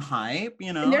everyone hype,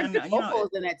 you know. And there's good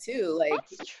vocals in it too. Like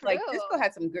That's true. Sisqó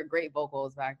had some great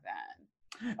vocals back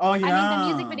then. Oh yeah. I mean, the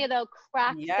music video though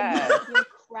cracked. Yes.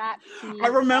 I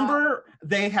remember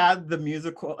they had the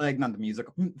musical, like not the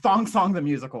musical, Song the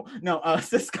musical. No,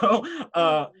 Sisqó.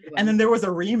 And then there was a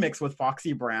remix with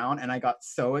Foxy Brown, and I got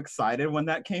so excited when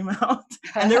that came out.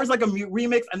 And there was like a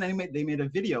remix, and then they made a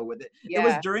video with it. Yeah. It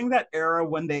was during that era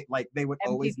when they would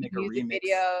always make a remix.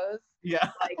 Videos. Yeah.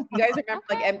 Like you guys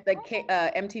remember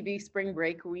MTV Spring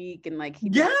Break Week and like he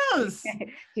did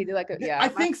like a I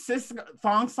think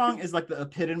Sisqó Song is like the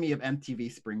epitome of MTV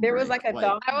Spring Break. There was like a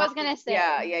thong. I was gonna say.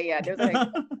 Yeah. There was like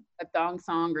a thong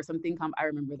song or something. I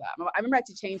remember that. I remember I had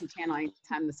to change the channel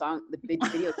anytime the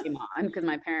video came on because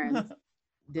my parents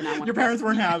did not want. Your parents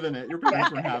weren't having it. Your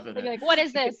parents weren't having it. You're like, what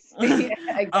is this? Yeah,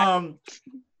 exactly.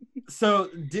 So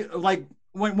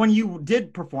when you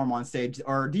did perform on stage,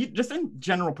 or just in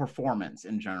general performance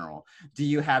in general, do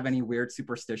you have any weird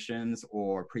superstitions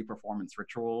or pre-performance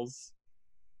rituals?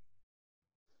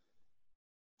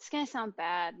 It's gonna sound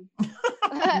bad.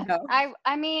 No.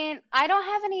 I mean, I don't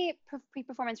have any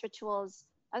pre-performance rituals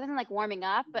other than like warming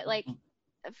up, but like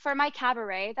for my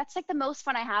cabaret, that's like the most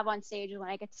fun I have on stage when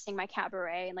I get to sing my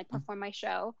cabaret and like perform my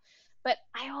show. But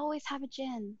I always have a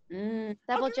gin,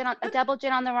 double gin on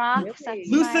the rocks. Really?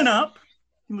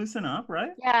 Loosen up,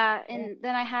 right? Yeah, and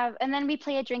then we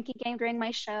play a drinking game during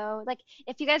my show. Like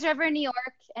if you guys are ever in New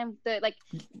York and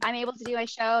I'm able to do my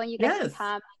show and you guys can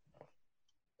come,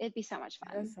 it'd be so much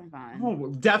fun. That's so fun. Oh,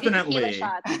 definitely.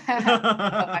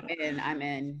 I'm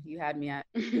in. You had me at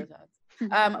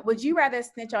shots. Would you rather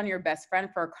snitch on your best friend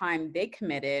for a crime they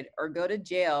committed, or go to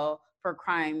jail for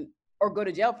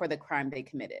the crime they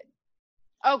committed?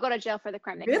 Oh, go to jail for the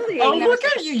crime they Really? committed. Oh, look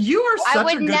at you! You are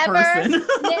such a good person.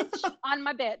 Snitch on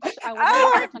my bitch. I would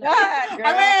Oh never God, girl.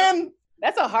 I mean,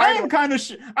 that's a hard. I'm kind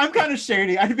of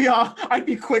shady. I'd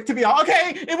be quick to be all,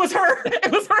 okay, it was her.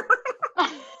 It was her.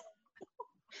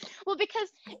 Well, because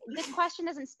this question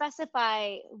doesn't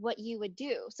specify what you would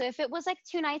do. So if it was like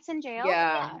 2 nights in jail,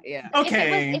 Yeah.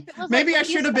 Okay. If it was Maybe like, I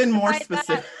should have been more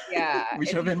specified specific. Yeah. We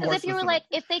should have been more Because if you specific. were like,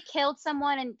 if they killed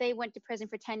someone and they went to prison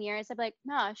for 10 years, I'd be like,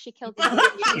 no, she killed someone.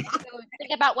 So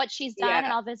think about what she's done, and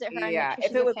I'll visit her. Yeah. And make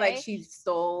sure If it was okay. like she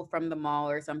stole from the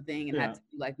mall or something and had to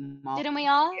like mall. Didn't we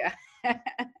all? Yeah.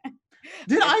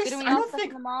 Did I? Didn't we I all don't steal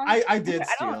think from the mall? I did I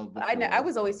steal. don't. I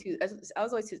was always too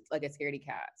like a scaredy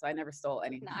cat, so I never stole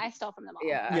anything. No, I stole from the mall.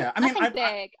 Yeah. Yeah. I mean, Nothing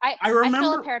big. I remember. I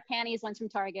stole a pair of panties once from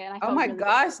Target. And I Oh felt my really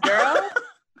gosh, girl.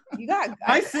 You got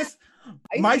My used to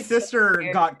be so sister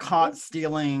scared. got caught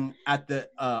stealing at the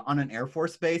on an Air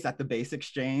Force base at the base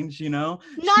exchange, you know?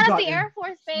 Not She at got the in- Air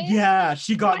Force Base. Yeah,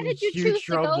 she got Why in did you huge choose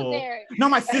to go trouble. there? No,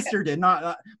 my sister did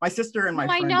not. My sister and my I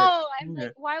friend. know. I'm Yeah.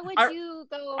 like, why would you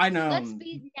go? I know. Let's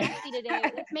be nasty today.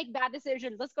 Let's make bad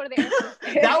decisions. Let's go to the Air Force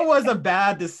Base. That was a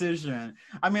bad decision.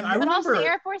 I mean, I But also, remember.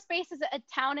 the Air Force Base is a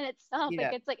town in itself. Yeah.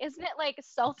 Like, it's like, isn't it like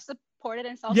self-supported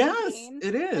and Yes, self-contained?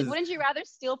 it is. Like, wouldn't you rather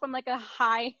steal from like a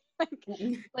high,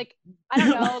 like I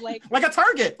don't know, like like a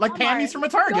Target, like Walmart. panties from a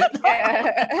Target.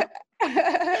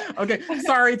 Okay,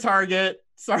 sorry, Target.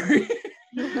 Sorry.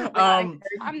 I'm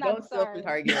not Don't steal sorry. from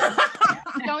Target.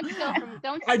 Don't steal from.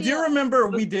 Don't. I do steal. remember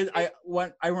we did. I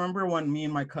remember when me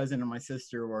and my cousin and my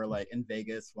sister were like in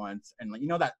Vegas once, and like, you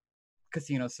know that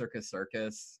casino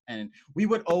Circus, and we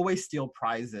would always steal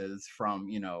prizes from,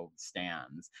 you know,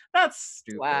 stands. That's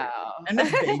stupid. Wow. And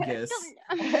that's Vegas.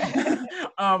 Or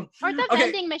the okay.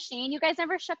 vending machine. You guys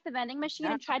ever shook the vending machine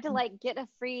and tried to like get a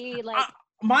free like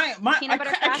my peanut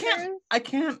butter crackers? I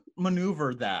can't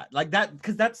maneuver that like that,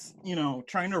 because that's, you know,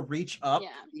 trying to reach up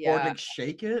Yeah. or like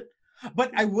shake it.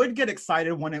 But I would get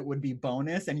excited when it would be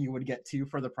bonus and you would get 2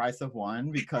 for the price of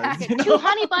 1, because, you know, 2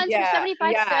 honey buns for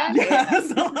 75 yeah.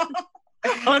 cents. yes.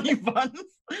 Honey buns.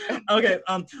 Okay.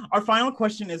 Our final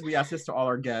question is, we ask this to all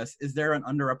our guests: is there an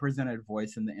underrepresented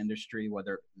voice in the industry,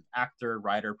 whether actor,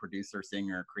 writer, producer,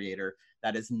 singer, creator,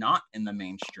 that is not in the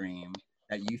mainstream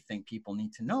that you think people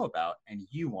need to know about and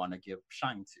you want to give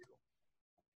shine to?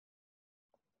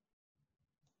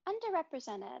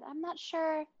 Underrepresented. I'm not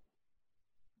sure.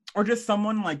 Or just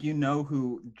someone like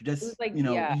who just like,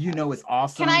 is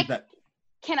awesome.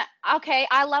 Okay,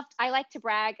 I like to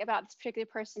brag about this particular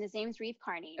person. His name's Reeve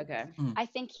Carney. Okay. I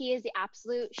think he is the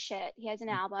absolute shit. He has an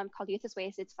album called Youth is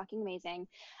Wasted. It's fucking amazing.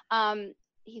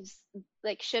 He's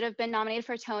like should have been nominated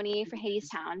for a Tony for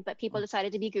Hadestown, but people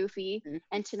decided to be goofy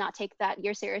and to not take that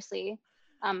year seriously.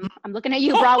 I'm looking at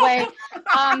you, Broadway.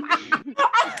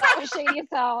 That was shady as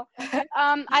hell.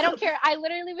 I don't care. I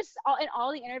literally was in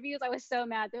all the interviews. I was so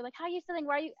mad. They're like, "How are you feeling?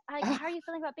 How are you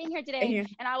feeling about being here today?"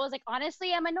 And I was like,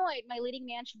 "Honestly, I'm annoyed. My leading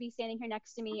man should be standing here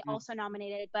next to me, also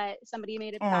nominated, but somebody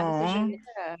made a bad decision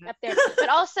up there." But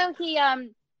also he has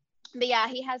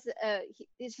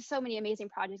there's just so many amazing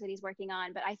projects that he's working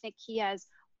on. But I think he has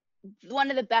one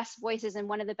of the best voices and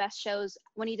one of the best shows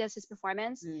when he does his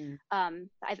performance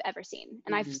I've ever seen,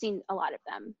 and I've seen a lot of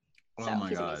them. So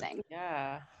he's amazing.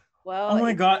 Yeah. Well. Oh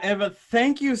my God, Eva!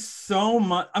 Thank you so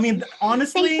much. I mean,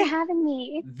 honestly, thanks for having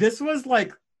me. This was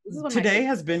like. Today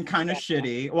has been kind of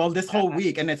shitty. Well, this whole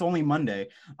week, and it's only Monday.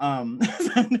 But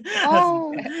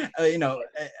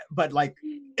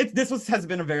has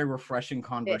been a very refreshing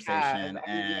conversation,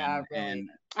 it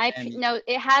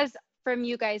has. From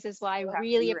you guys as well. I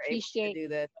really appreciate you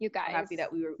guys. I'm happy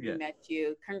that we met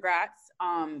you. Congrats.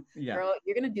 Girl,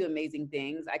 you're gonna do amazing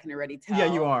things. I can already tell.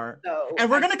 Yeah, you are. So, and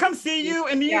we're gonna come see you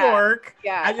in New York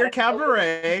at your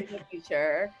cabaret. In the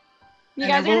future. You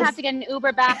guys are gonna have to get an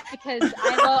Uber back because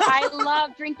I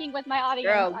love drinking with my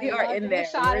audience. Girl, we are in there.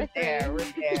 We're there.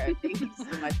 Thank you so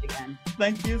much again.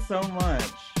 Thank you so much.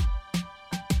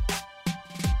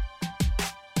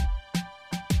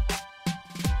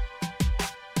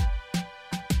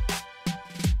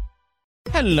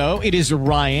 Hello, it is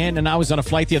Ryan, and I was on a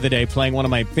flight the other day playing one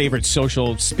of my favorite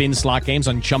social spin slot games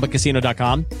on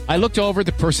ChumbaCasino.com. I looked over at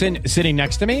the person sitting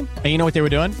next to me, and you know what they were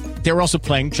doing? They were also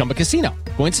playing Chumba Casino.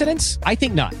 Coincidence? I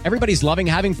think not. Everybody's loving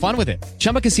having fun with it.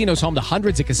 Chumba Casino is home to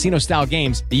hundreds of casino-style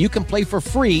games that you can play for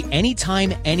free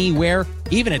anytime, anywhere,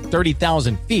 even at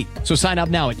 30,000 feet. So sign up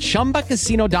now at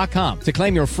ChumbaCasino.com to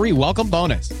claim your free welcome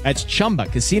bonus. That's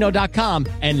ChumbaCasino.com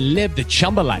and live the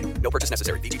Chumba life. No purchase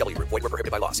necessary. VGW. Void where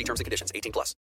prohibited by law. See terms and conditions. 18+.